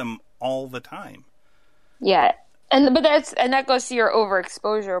don't get them all the time. Yeah. And that goes to your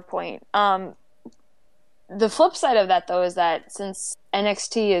overexposure point. The flip side of that, though, is that since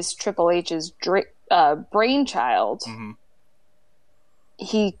NXT is Triple H's brainchild,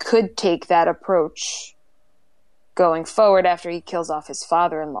 he could take that approach going forward after he kills off his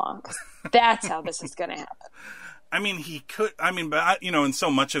father-in-law. That's how this is going to happen. I mean, he could... I mean, but, and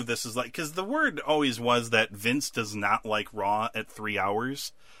so much of this is like... Because the word always was that Vince does not like Raw at 3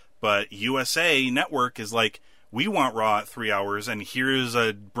 hours, but USA Network is like, we want Raw at 3 hours, and here's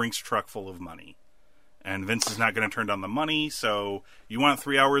a Brinks truck full of money. And Vince is not going to turn down the money, so you want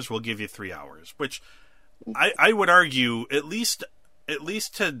 3 hours, we'll give you 3 hours. Which, I would argue, at least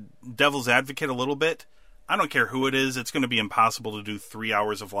to devil's advocate a little bit, I don't care who it is, it's going to be impossible to do 3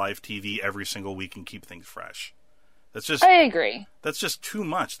 hours of live TV every single week and keep things fresh. I agree. That's just too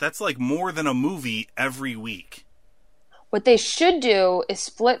much. That's like more than a movie every week. What they should do is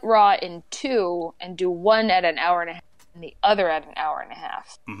split Raw in 2 and do one at an hour and a half and the other at an hour and a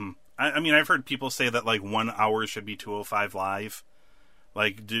half. Mm-hmm. I mean, I've heard people say that like 1 hour should be 205 live.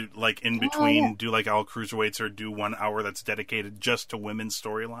 Like do like in between, do like all cruiserweights, or do 1 hour that's dedicated just to women's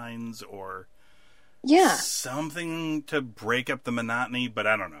storylines, or something to break up the monotony. But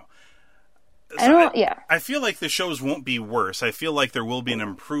I don't know. I feel like the shows won't be worse. I feel like there will be an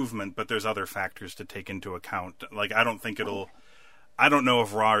improvement, but there's other factors to take into account. Like, I don't know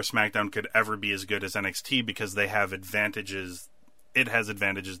if Raw or SmackDown could ever be as good as NXT because they have advantages. It has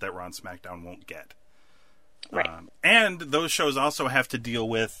advantages that Raw and SmackDown won't get. Right. And those shows also have to deal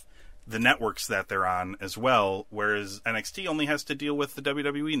with the networks that they're on as well, whereas NXT only has to deal with the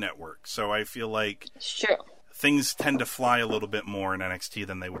WWE network. So I feel like... Sure. Things tend to fly a little bit more in NXT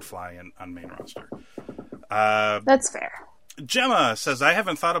than they would fly on main roster. That's fair. Gemma says, I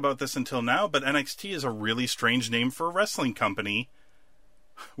haven't thought about this until now, but NXT is a really strange name for a wrestling company.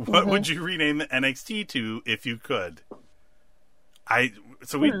 What would you rename NXT to if you could?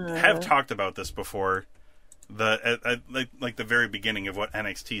 So we have talked about this before. Like the very beginning of what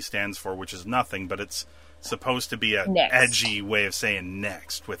NXT stands for, which is nothing, but it's supposed to be an edgy way of saying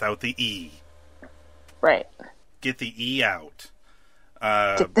next without the E. Right. Get the E out.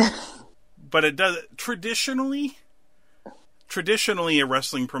 But it does... Traditionally, a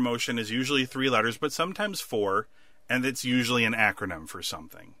wrestling promotion is usually 3 letters, but sometimes 4, and it's usually an acronym for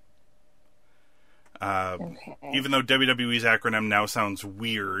something. Even though WWE's acronym now sounds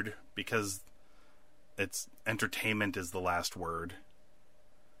weird, because it's entertainment is the last word.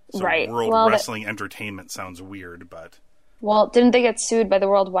 So World Wrestling Entertainment sounds weird, but... Well, didn't they get sued by the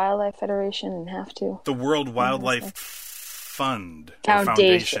World Wildlife Federation and have to? The World Wildlife Foundation.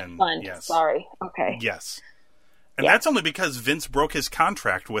 Yes. Sorry. Okay. Yes. And that's only because Vince broke his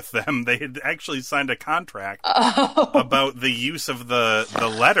contract with them. They had actually signed a contract about the use of the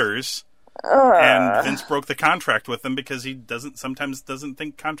letters. And Vince broke the contract with them because he sometimes doesn't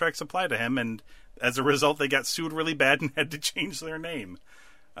think contracts apply to him. And as a result, they got sued really bad and had to change their name.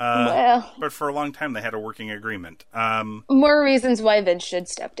 But for a long time, they had a working agreement. More reasons why Vince should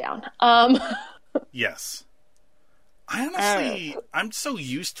step down. Yes. I'm so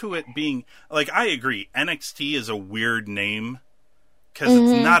used to it being... Like, I agree, NXT is a weird name, because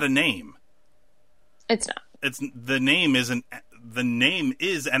it's not a name. It's not. the name is NXT,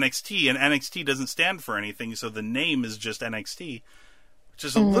 and NXT doesn't stand for anything, so the name is just NXT, which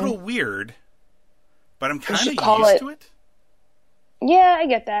is a little weird, but I'm kind of used to it. Yeah, I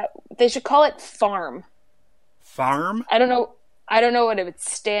get that. They should call it Farm. Farm? I don't know what it would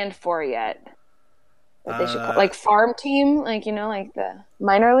stand for yet. But they should call like Farm Team, like like the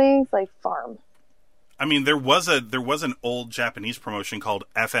minor leagues, like Farm. I mean, there was an old Japanese promotion called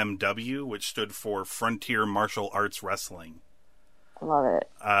FMW, which stood for Frontier Martial Arts Wrestling. I love it.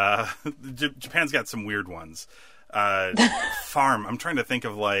 Japan's got some weird ones. Farm. I'm trying to think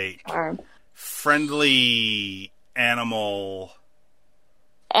of like Farm. Friendly animal.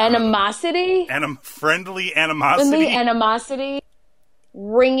 Animosity? Friendly animosity? Friendly animosity.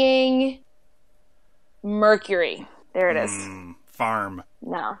 Ringing Mercury. There it is. Farm.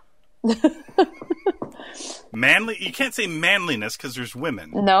 No. Manly? You can't say manliness because there's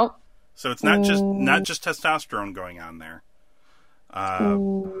women. No. So it's not just testosterone going on there.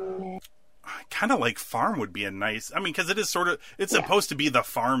 I kind of like Farm would be a nice... I mean, because it is sort of... It's supposed to be the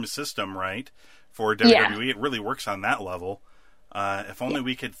farm system, right? For WWE. Yeah. It really works on that level. If only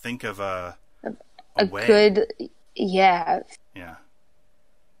we could think of a way. Good... Yeah. Yeah.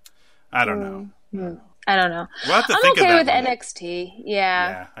 I don't know. I don't know. We'll have to think okay of that with NXT. Yeah.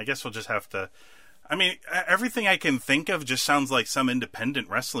 Yeah, I guess we'll just have to... I mean, everything I can think of just sounds like some independent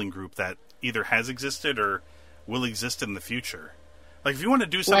wrestling group that either has existed or will exist in the future. Like, if you want to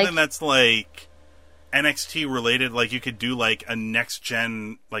do something that's like NXT related, like you could do like a next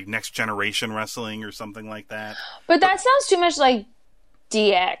generation wrestling or something like that. But that sounds too much like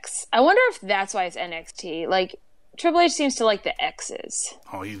DX. I wonder if that's why it's NXT. Like, Triple H seems to like the X's.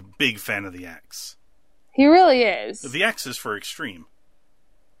 Oh, he's a big fan of the X. He really is. The X is for Extreme.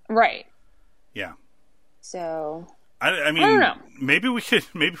 Right. Yeah. So I mean, I don't know. Maybe we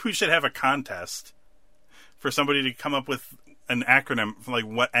should have a contest for somebody to come up with an acronym for like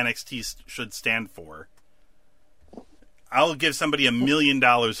what NXT should stand for. I'll give somebody $1 million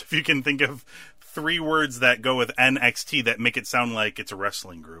if you can think of 3 words that go with NXT that make it sound like it's a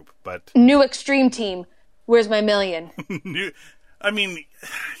wrestling group. But New Extreme Team. Where's my million? I'm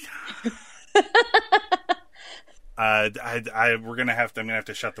gonna have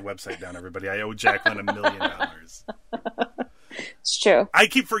to shut the website down, everybody. I owe Jacqueline $1 million. It's true. I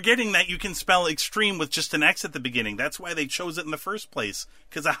keep forgetting that you can spell extreme with just an X at the beginning. That's why they chose it in the first place,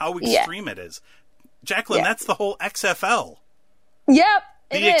 because of how extreme it is. Jacqueline, that's the whole XFL. Yep,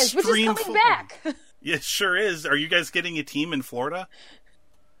 it is. Which is coming back. Yeah, it sure is. Are you guys getting a team in Florida?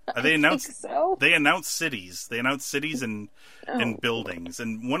 They announced think so. They announced cities. They announced cities and buildings,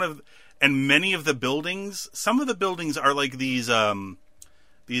 and many of the buildings. Some of the buildings are like these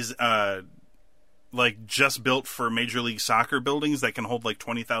like just built for Major League Soccer buildings that can hold like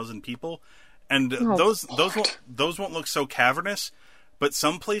 20,000 people, and those won't look so cavernous. But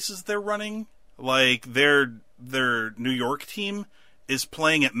some places they're running, like their New York team is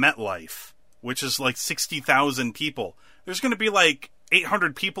playing at MetLife, which is like 60,000 people. There's going to be like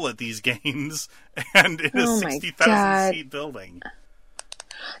 800 people at these games, and in a 60,000 seat building.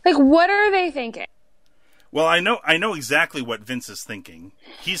 Like, what are they thinking? Well, I know exactly what Vince is thinking.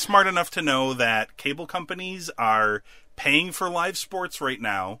 He's smart enough to know that cable companies are paying for live sports right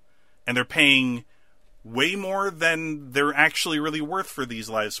now, and they're paying way more than they're actually really worth for these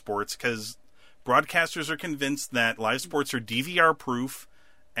live sports, because broadcasters are convinced that live sports are DVR proof,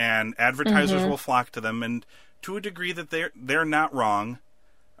 and advertisers will flock to them, and to a degree that they're not wrong.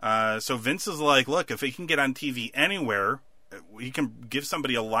 So Vince is like, look, if he can get on TV anywhere, he can give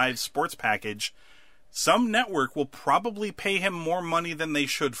somebody a live sports package. Some network will probably pay him more money than they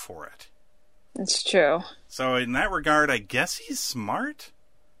should for it. It's true. So in that regard, I guess he's smart?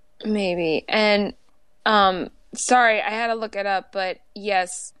 Maybe. And, sorry, I had to look it up, but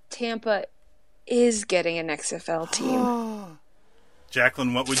yes, Tampa is getting an XFL team.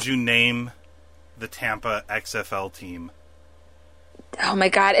 Jacqueline, what would you name the Tampa XFL team? Oh my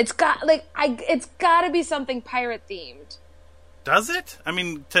god, it's got to be something pirate themed. Does it? I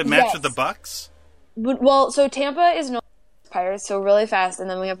mean, to match with the Bucks? Well, so Tampa is no Pirates, so really fast, and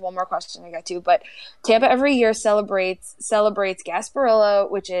then we have one more question to get to. But Tampa every year celebrates Gasparilla,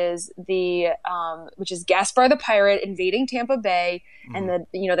 which is Gaspar the pirate invading Tampa Bay, and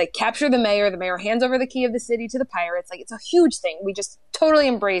they capture the mayor. The mayor hands over the key of the city to the pirates. Like, it's a huge thing. We just totally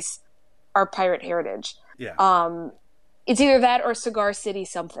embrace our pirate heritage. Yeah. It's either that or Cigar City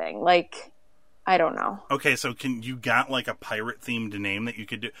something. Like, I don't know. Okay, so you got like a pirate-themed name that you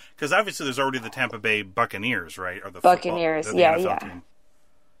could do? Because obviously there's already the Tampa Bay Buccaneers, right? Or the Buccaneers, NFL team.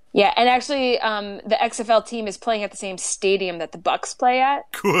 Yeah, and actually the XFL team is playing at the same stadium that the Bucks play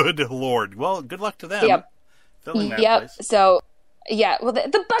at. Good Lord. Well, good luck to them. Yep. filling that yep. place. So, yeah. Well,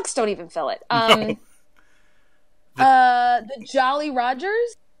 the Bucks don't even fill it. No. The Jolly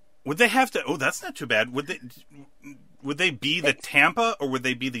Rogers. Would they have to? Oh, that's not too bad. Would they be the Tampa or would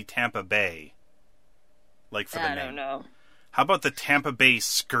they be the Tampa Bay? Like for the name. I don't know. How about the Tampa Bay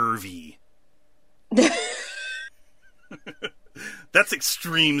Scurvy? That's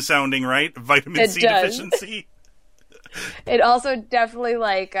extreme sounding, right? Vitamin C deficiency. It also definitely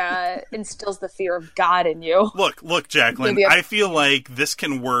instills the fear of God in you. Look, Jacqueline. I feel like this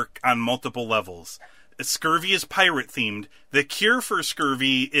can work on multiple levels. Scurvy is pirate themed. The cure for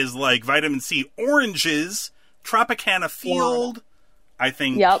scurvy is like vitamin C. Oranges, Tropicana Field. Wow. I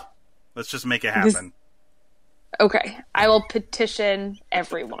think. Yep. Let's just make it happen. Okay, I will petition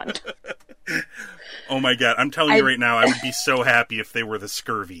everyone. Oh my God, I'm telling you right now, I would be so happy if they were the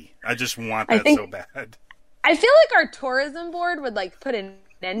scurvy. I just want that so bad. I feel like our tourism board would put an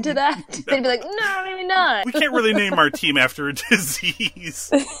end to that. They'd be like, no, maybe not. We can't really name our team after a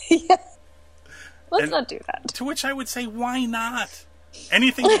disease. Yeah. Let's not do that. To which I would say, why not?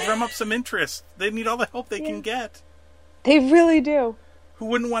 Anything to drum up some interest. They need all the help they can get. They really do. Who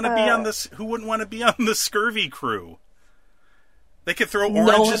wouldn't want to be on this? Who wouldn't want to be on the scurvy crew? They could throw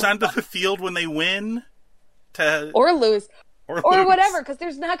oranges onto the field when they win, or lose, or whatever. Because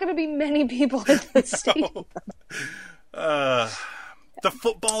there's not going to be many people in the stadium. The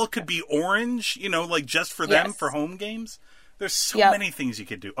football could be orange, just for them for home games. There's so many things you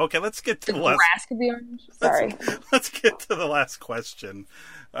could do. Okay, let's get to the last. Grass could be orange. Sorry. Let's get to the last question.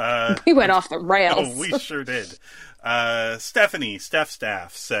 We went off the rails. Oh, we sure did. Stephanie,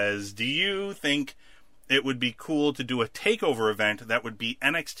 Staff says, do you think it would be cool to do a takeover event that would be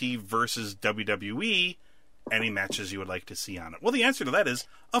NXT versus WWE? Any matches you would like to see on it? Well, the answer to that is,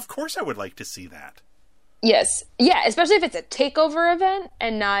 of course I would like to see that. Yes. Yeah, especially if it's a takeover event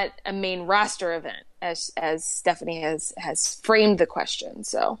and not a main roster event, as Stephanie has framed the question.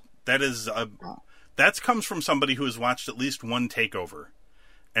 So that comes from somebody who has watched at least one takeover,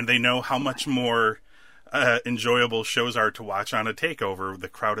 and they know how much more enjoyable shows are to watch on a takeover. The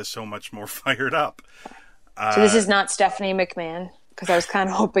crowd is so much more fired up. So this is not Stephanie McMahon, because I was kind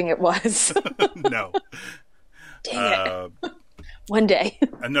of hoping it was. No. Dang it. One day.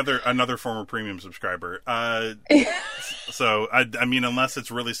 Another former premium subscriber. So, I mean, unless it's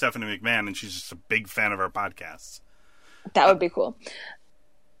really Stephanie McMahon and she's just a big fan of our podcasts. That would be cool.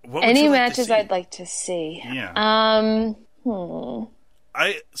 Any matches I'd like to see? Yeah.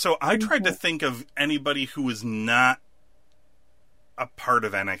 I tried to think of anybody who is not a part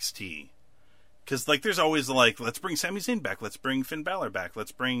of NXT. Because, there's always, let's bring Sami Zayn back. Let's bring Finn Balor back.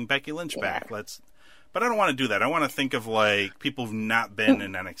 Let's bring Becky Lynch back. But I don't want to do that. I want to think of, people who've not been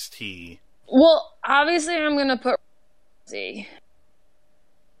in NXT. Well, obviously I'm going to put Rousey.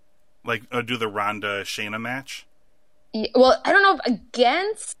 Do the Ronda Shayna match? Yeah, well, I don't know if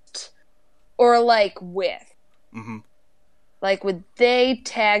against or, with. Mm-hmm. Would they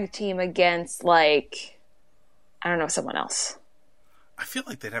tag team against, I don't know, someone else? I feel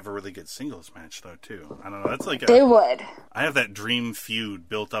like they'd have a really good singles match, though, too. I don't know. That's they would. I have that dream feud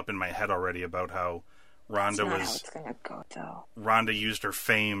built up in my head already about how Ronda That's not how it's gonna go, though. Ronda used her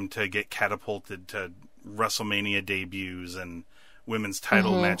fame to get catapulted to WrestleMania debuts and women's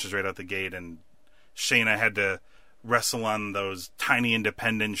title matches right out the gate, and Shayna had to wrestle on those tiny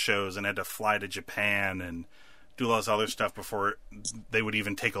independent shows and had to fly to Japan and do all this other stuff before they would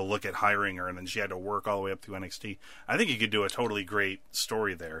even take a look at hiring her, and then she had to work all the way up through NXT. I think you could do a totally great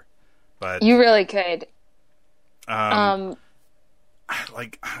story there. But you really could. Johnny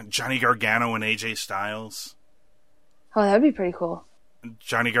Gargano and AJ Styles. Oh, that would be pretty cool.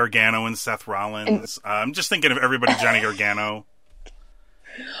 Johnny Gargano and Seth Rollins. I'm just thinking of everybody Johnny Gargano.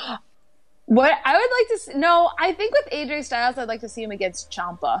 What I would like to see... No, I think with AJ Styles, I'd like to see him against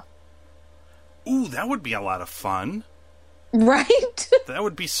Ciampa. Ooh, that would be a lot of fun. Right? That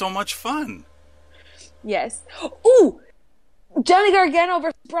would be so much fun. Yes. Ooh! Johnny Gargano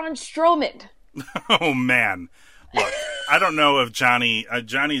versus Braun Strowman. Oh, man. Look, I don't know if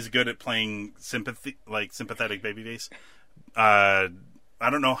Johnny's good at playing sympathetic babyface. I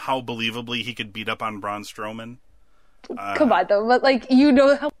don't know how believably he could beat up on Braun Strowman. Come on, though. But,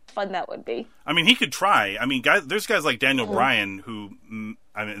 how fun that would be. I mean, he could try. I mean, there's guys like Daniel Bryan who,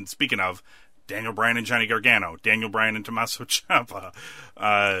 speaking of, Daniel Bryan and Johnny Gargano, Daniel Bryan and Tommaso Ciampa.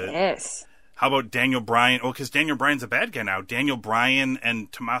 Yes. How about Daniel Bryan? Oh, because Daniel Bryan's a bad guy now. Daniel Bryan and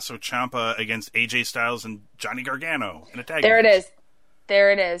Tommaso Ciampa against AJ Styles and Johnny Gargano in a tag match.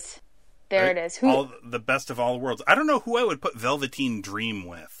 There it is. All the best of all worlds. I don't know who I would put Velveteen Dream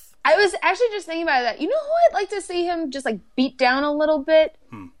with. I was actually just thinking about that. You know who I'd like to see him just beat down a little bit?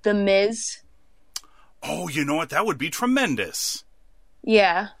 The Miz. Oh, you know what? That would be tremendous.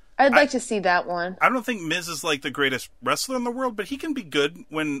 Yeah. I'd like to see that one. I don't think Miz is like the greatest wrestler in the world, but he can be good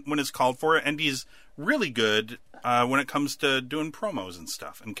when it's called for it, and he's really good when it comes to doing promos and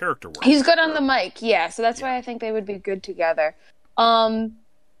stuff and character work. He's good on the mic, yeah. So that's why I think they would be good together. And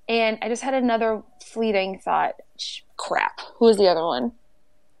I just had another fleeting thought. Crap. Who was the other one?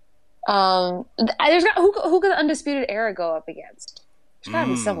 Who could the Undisputed Era go up against? There's got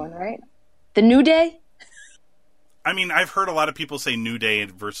to be someone, right? The New Day? I mean, I've heard a lot of people say New Day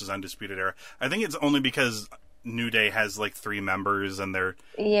versus Undisputed Era. I think it's only because New Day has like 3 members and they're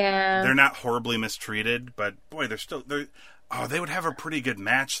not horribly mistreated, but boy, they would have a pretty good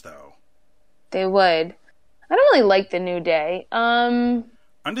match though. They would. I don't really like the New Day.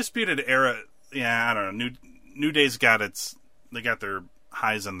 Undisputed Era, yeah, I don't know. New Day's got they got their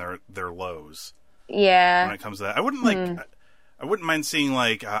highs and their lows. Yeah. When it comes to that, I wouldn't mind seeing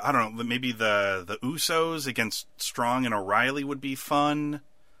like I don't know, maybe the Usos against Strong and O'Reilly would be fun.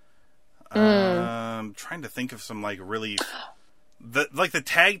 I'm trying to think of some like really the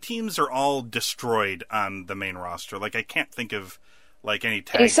tag teams are all destroyed on the main roster. Like I can't think of like any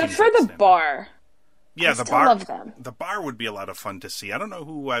tag except teams for the Bar. Yeah, the Bar. Love them. The Bar would be a lot of fun to see. I don't know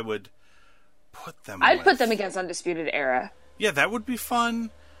who I would put them. I'd put them against Undisputed Era. Yeah, that would be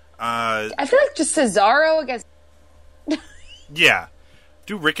fun. I feel like just Cesaro against. Yeah.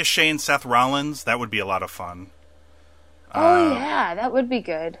 Do Ricochet and Seth Rollins. That would be a lot of fun. Oh, yeah. That would be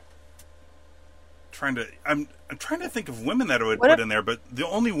good. I'm trying to think of women that I would put in there, but the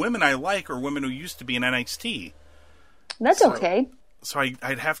only women I like are women who used to be in NXT. That's okay. So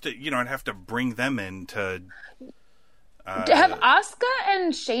I'd have to bring them in to... have Asuka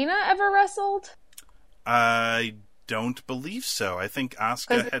and Shayna ever wrestled? I don't believe so. I think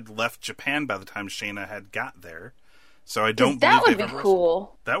Asuka had left Japan by the time Shayna had got there. So I don't believe that would be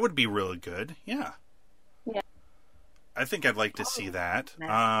cool. That would be really good. Yeah. Yeah. I think I'd like to see that.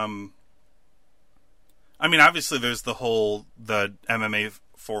 I mean, obviously there's the MMA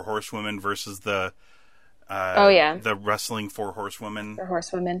 4 horsewomen versus the wrestling 4 horsewomen. 4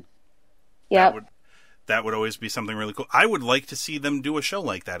 horsewomen. Yeah. That would always be something really cool. I would like to see them do a show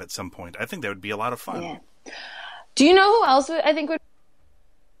like that at some point. I think that would be a lot of fun. Yeah. Do you know who else I think would?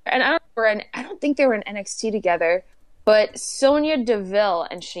 And I don't think they were in NXT together. But Sonya Deville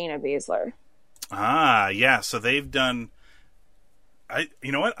and Shayna Baszler. Ah, yeah. So they've done.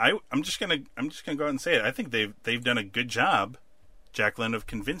 You know what? I'm just gonna go ahead and say it. I think they've done a good job, Jacqueline, of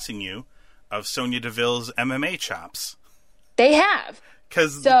convincing you of Sonya Deville's MMA chops. They have,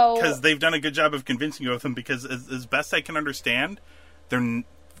 because they've done a good job of convincing you of them. Because as best I can understand, they're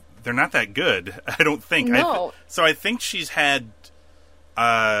not that good. I don't think. No. So I think she's had.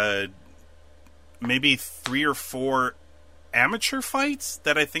 Maybe 3 or 4 amateur fights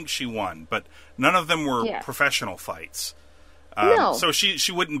that I think she won, but none of them were professional fights. No. So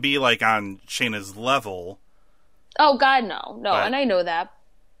she wouldn't be like on Shayna's level. Oh God, no, but, and I know that.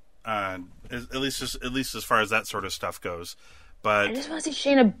 At least as far as that sort of stuff goes. But I just want to see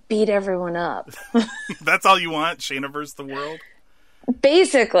Shayna beat everyone up. That's all you want? Shayna versus the world?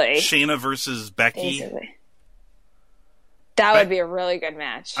 Basically. Shayna versus Becky? Basically. That would be a really good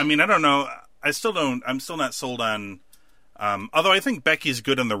match. I mean, I don't know. I'm still not sold on, although I think Becky's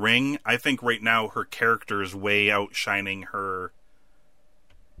good in the ring. I think right now her character is way outshining her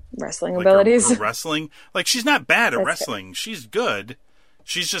wrestling abilities. Her wrestling. Like, she's not bad at wrestling. Good. She's good.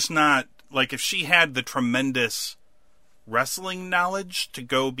 She's just not, like, if she had the tremendous wrestling knowledge to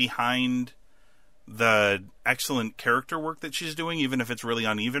go behind the excellent character work that she's doing, even if it's really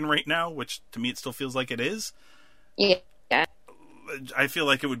uneven right now, which to me it still feels like it is. Yeah. I feel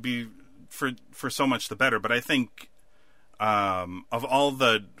like it would be for so much the better, but I think of all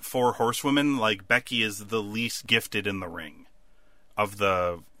the 4 horsewomen, like Becky is the least gifted in the ring of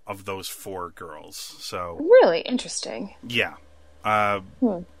those 4 girls. So really interesting. Yeah,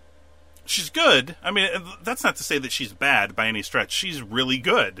 she's good. I mean, that's not to say that she's bad by any stretch. She's really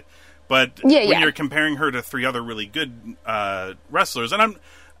good, but when you're comparing her to 3 other really good wrestlers, and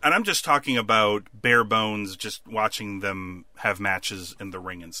I'm just talking about bare bones, just watching them have matches in the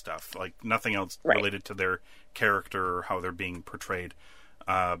ring and stuff. Like, nothing else related to their character or how they're being portrayed.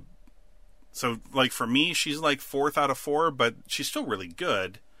 So, like, for me, she's like 4th out of 4, but she's still really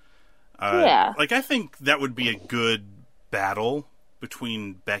good. Like, I think that would be a good battle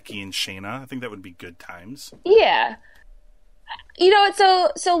between Becky and Shayna. I think that would be good times. Yeah. You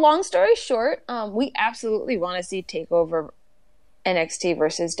know, so long story short, we absolutely want to see TakeOver NXT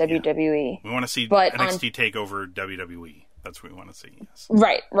versus WWE. We want to see NXT take over WWE. That's what we want to see. Yes.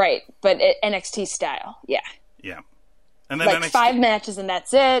 Right. But NXT style. Yeah. Yeah. And then like NXT, 5 matches and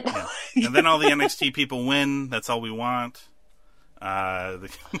that's it. Yeah. And then all the NXT people win. That's all we want. Well,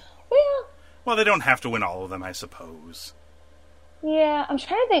 they don't have to win all of them, I suppose. Yeah, I'm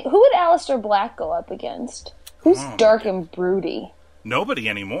trying to think. Who would Aleister Black go up against? Who's dark and broody? Nobody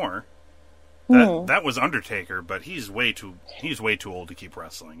anymore. That was Undertaker, but he's way too old to keep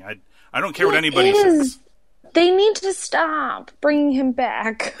wrestling. I don't care what anybody says. They need to stop bringing him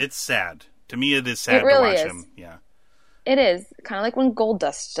back. It's sad. To me, it is sad to watch him. Yeah. It is. Kind of like when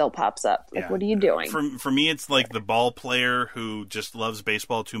Goldust still pops up. Like, what are you doing? For me, it's like the ball player who just loves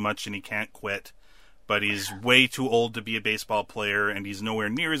baseball too much and he can't quit, but he's way too old to be a baseball player and he's nowhere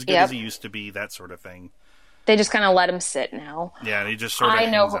near as good as he used to be, that sort of thing. They just kind of let him sit now. Yeah, he just sort of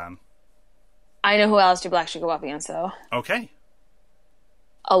hangs on. I know who Aleister Black should go up against, though. Okay.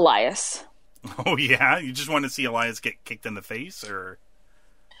 Elias. Oh, yeah? You just want to see Elias get kicked in the face, or...?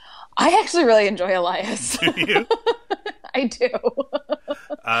 I actually really enjoy Elias. Do you? I do.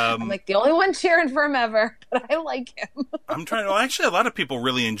 I'm like the only one cheering for him ever, but I like him. I'm trying to... Well, actually, a lot of people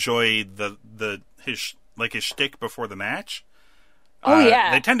really enjoy his shtick before the match. Oh,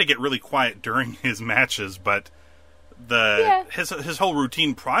 yeah. They tend to get really quiet during his matches, but his whole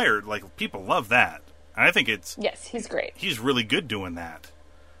routine prior, like, people love that. And I think it's... Yes, he's great. He's really good doing that.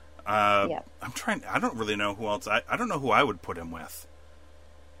 I don't really know who else... I don't know who I would put him with.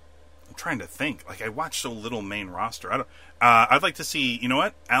 I'm trying to think. Like, I watch so little main roster. I'd like to see, you know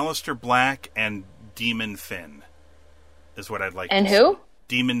what? Aleister Black and Demon Finn is what I'd like to see. And who?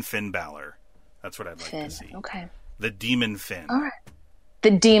 Demon Finn Balor. That's what I'd like to see. Okay. The Demon Finn. All right.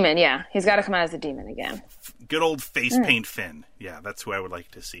 The Demon, yeah. He's got to come out as a demon again. Good old face paint Finn. Yeah, that's who I would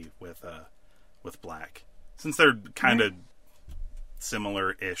like to see with Black. Since they're kind of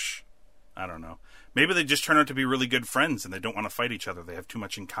similar-ish. I don't know. Maybe they just turn out to be really good friends and they don't want to fight each other. They have too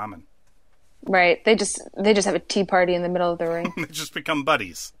much in common. Right. They just have a tea party in the middle of the ring. They just become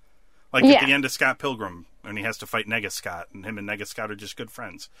buddies. Like at the end of Scott Pilgrim, when he has to fight Nega Scott, and him and Nega Scott are just good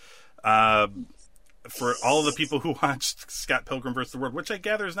friends. For all the people who watched Scott Pilgrim vs. the World, which I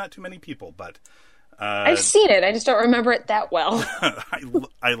gather is not too many people, but... I've seen it. I just don't remember it that well.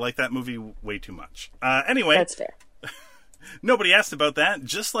 I like that movie way too much. Anyway... That's fair. Nobody asked about that,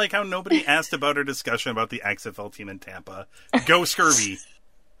 just like how nobody asked about our discussion about the XFL team in Tampa. Go Scurvy.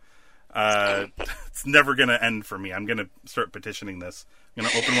 It's never going to end for me. I'm going to start petitioning this. I'm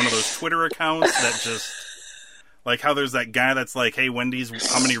going to open one of those Twitter accounts that just... Like how there's that guy that's like, hey, Wendy's,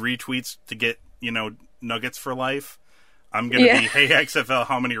 how many retweets to get, nuggets for life? I'm going to be, hey, XFL,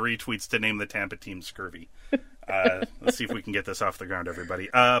 how many retweets to name the Tampa team Scurvy? Let's see if we can get this off the ground, everybody.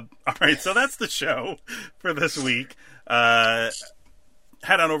 All right, so that's the show for this week. Head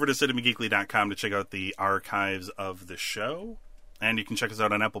on over to cinemageekly.com to check out the archives of the show. And you can check us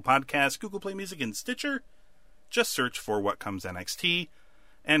out on Apple Podcasts, Google Play Music, and Stitcher. Just search for What Comes NXT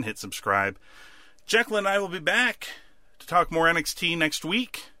and hit subscribe. Jacqueline and I will be back to talk more NXT next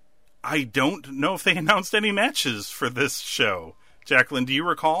week. I don't know if they announced any matches for this show. Jacqueline, do you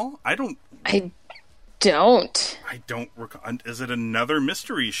recall? I don't recall. Is it another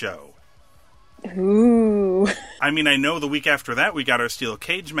mystery show? Ooh. I mean, I know the week after that we got our steel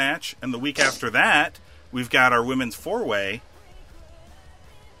cage match, and the week after that we've got our women's four-way.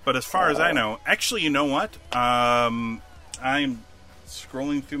 But as far as I know, actually, you know what? I'm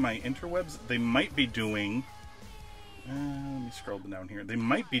scrolling through my interwebs. They might be doing... let me scroll down here. They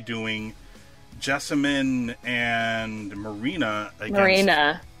might be doing Jessamine and Marina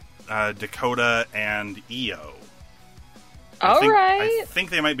against Dakota and Io. I think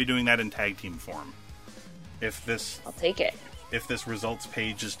they might be doing that in tag team form. I'll take it. If this results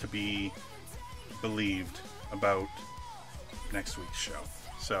page is to be believed about next week's show.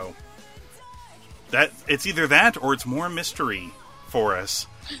 So that it's either that or it's more mystery for us.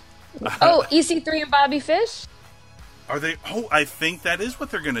 EC3 and Bobby Fish? Are they? Oh, I think that is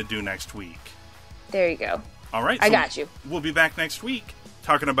what they're going to do next week. There you go. All right. I got you. We'll be back next week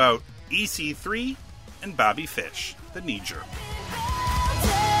talking about EC3 and Bobby Fish, the knee jerk.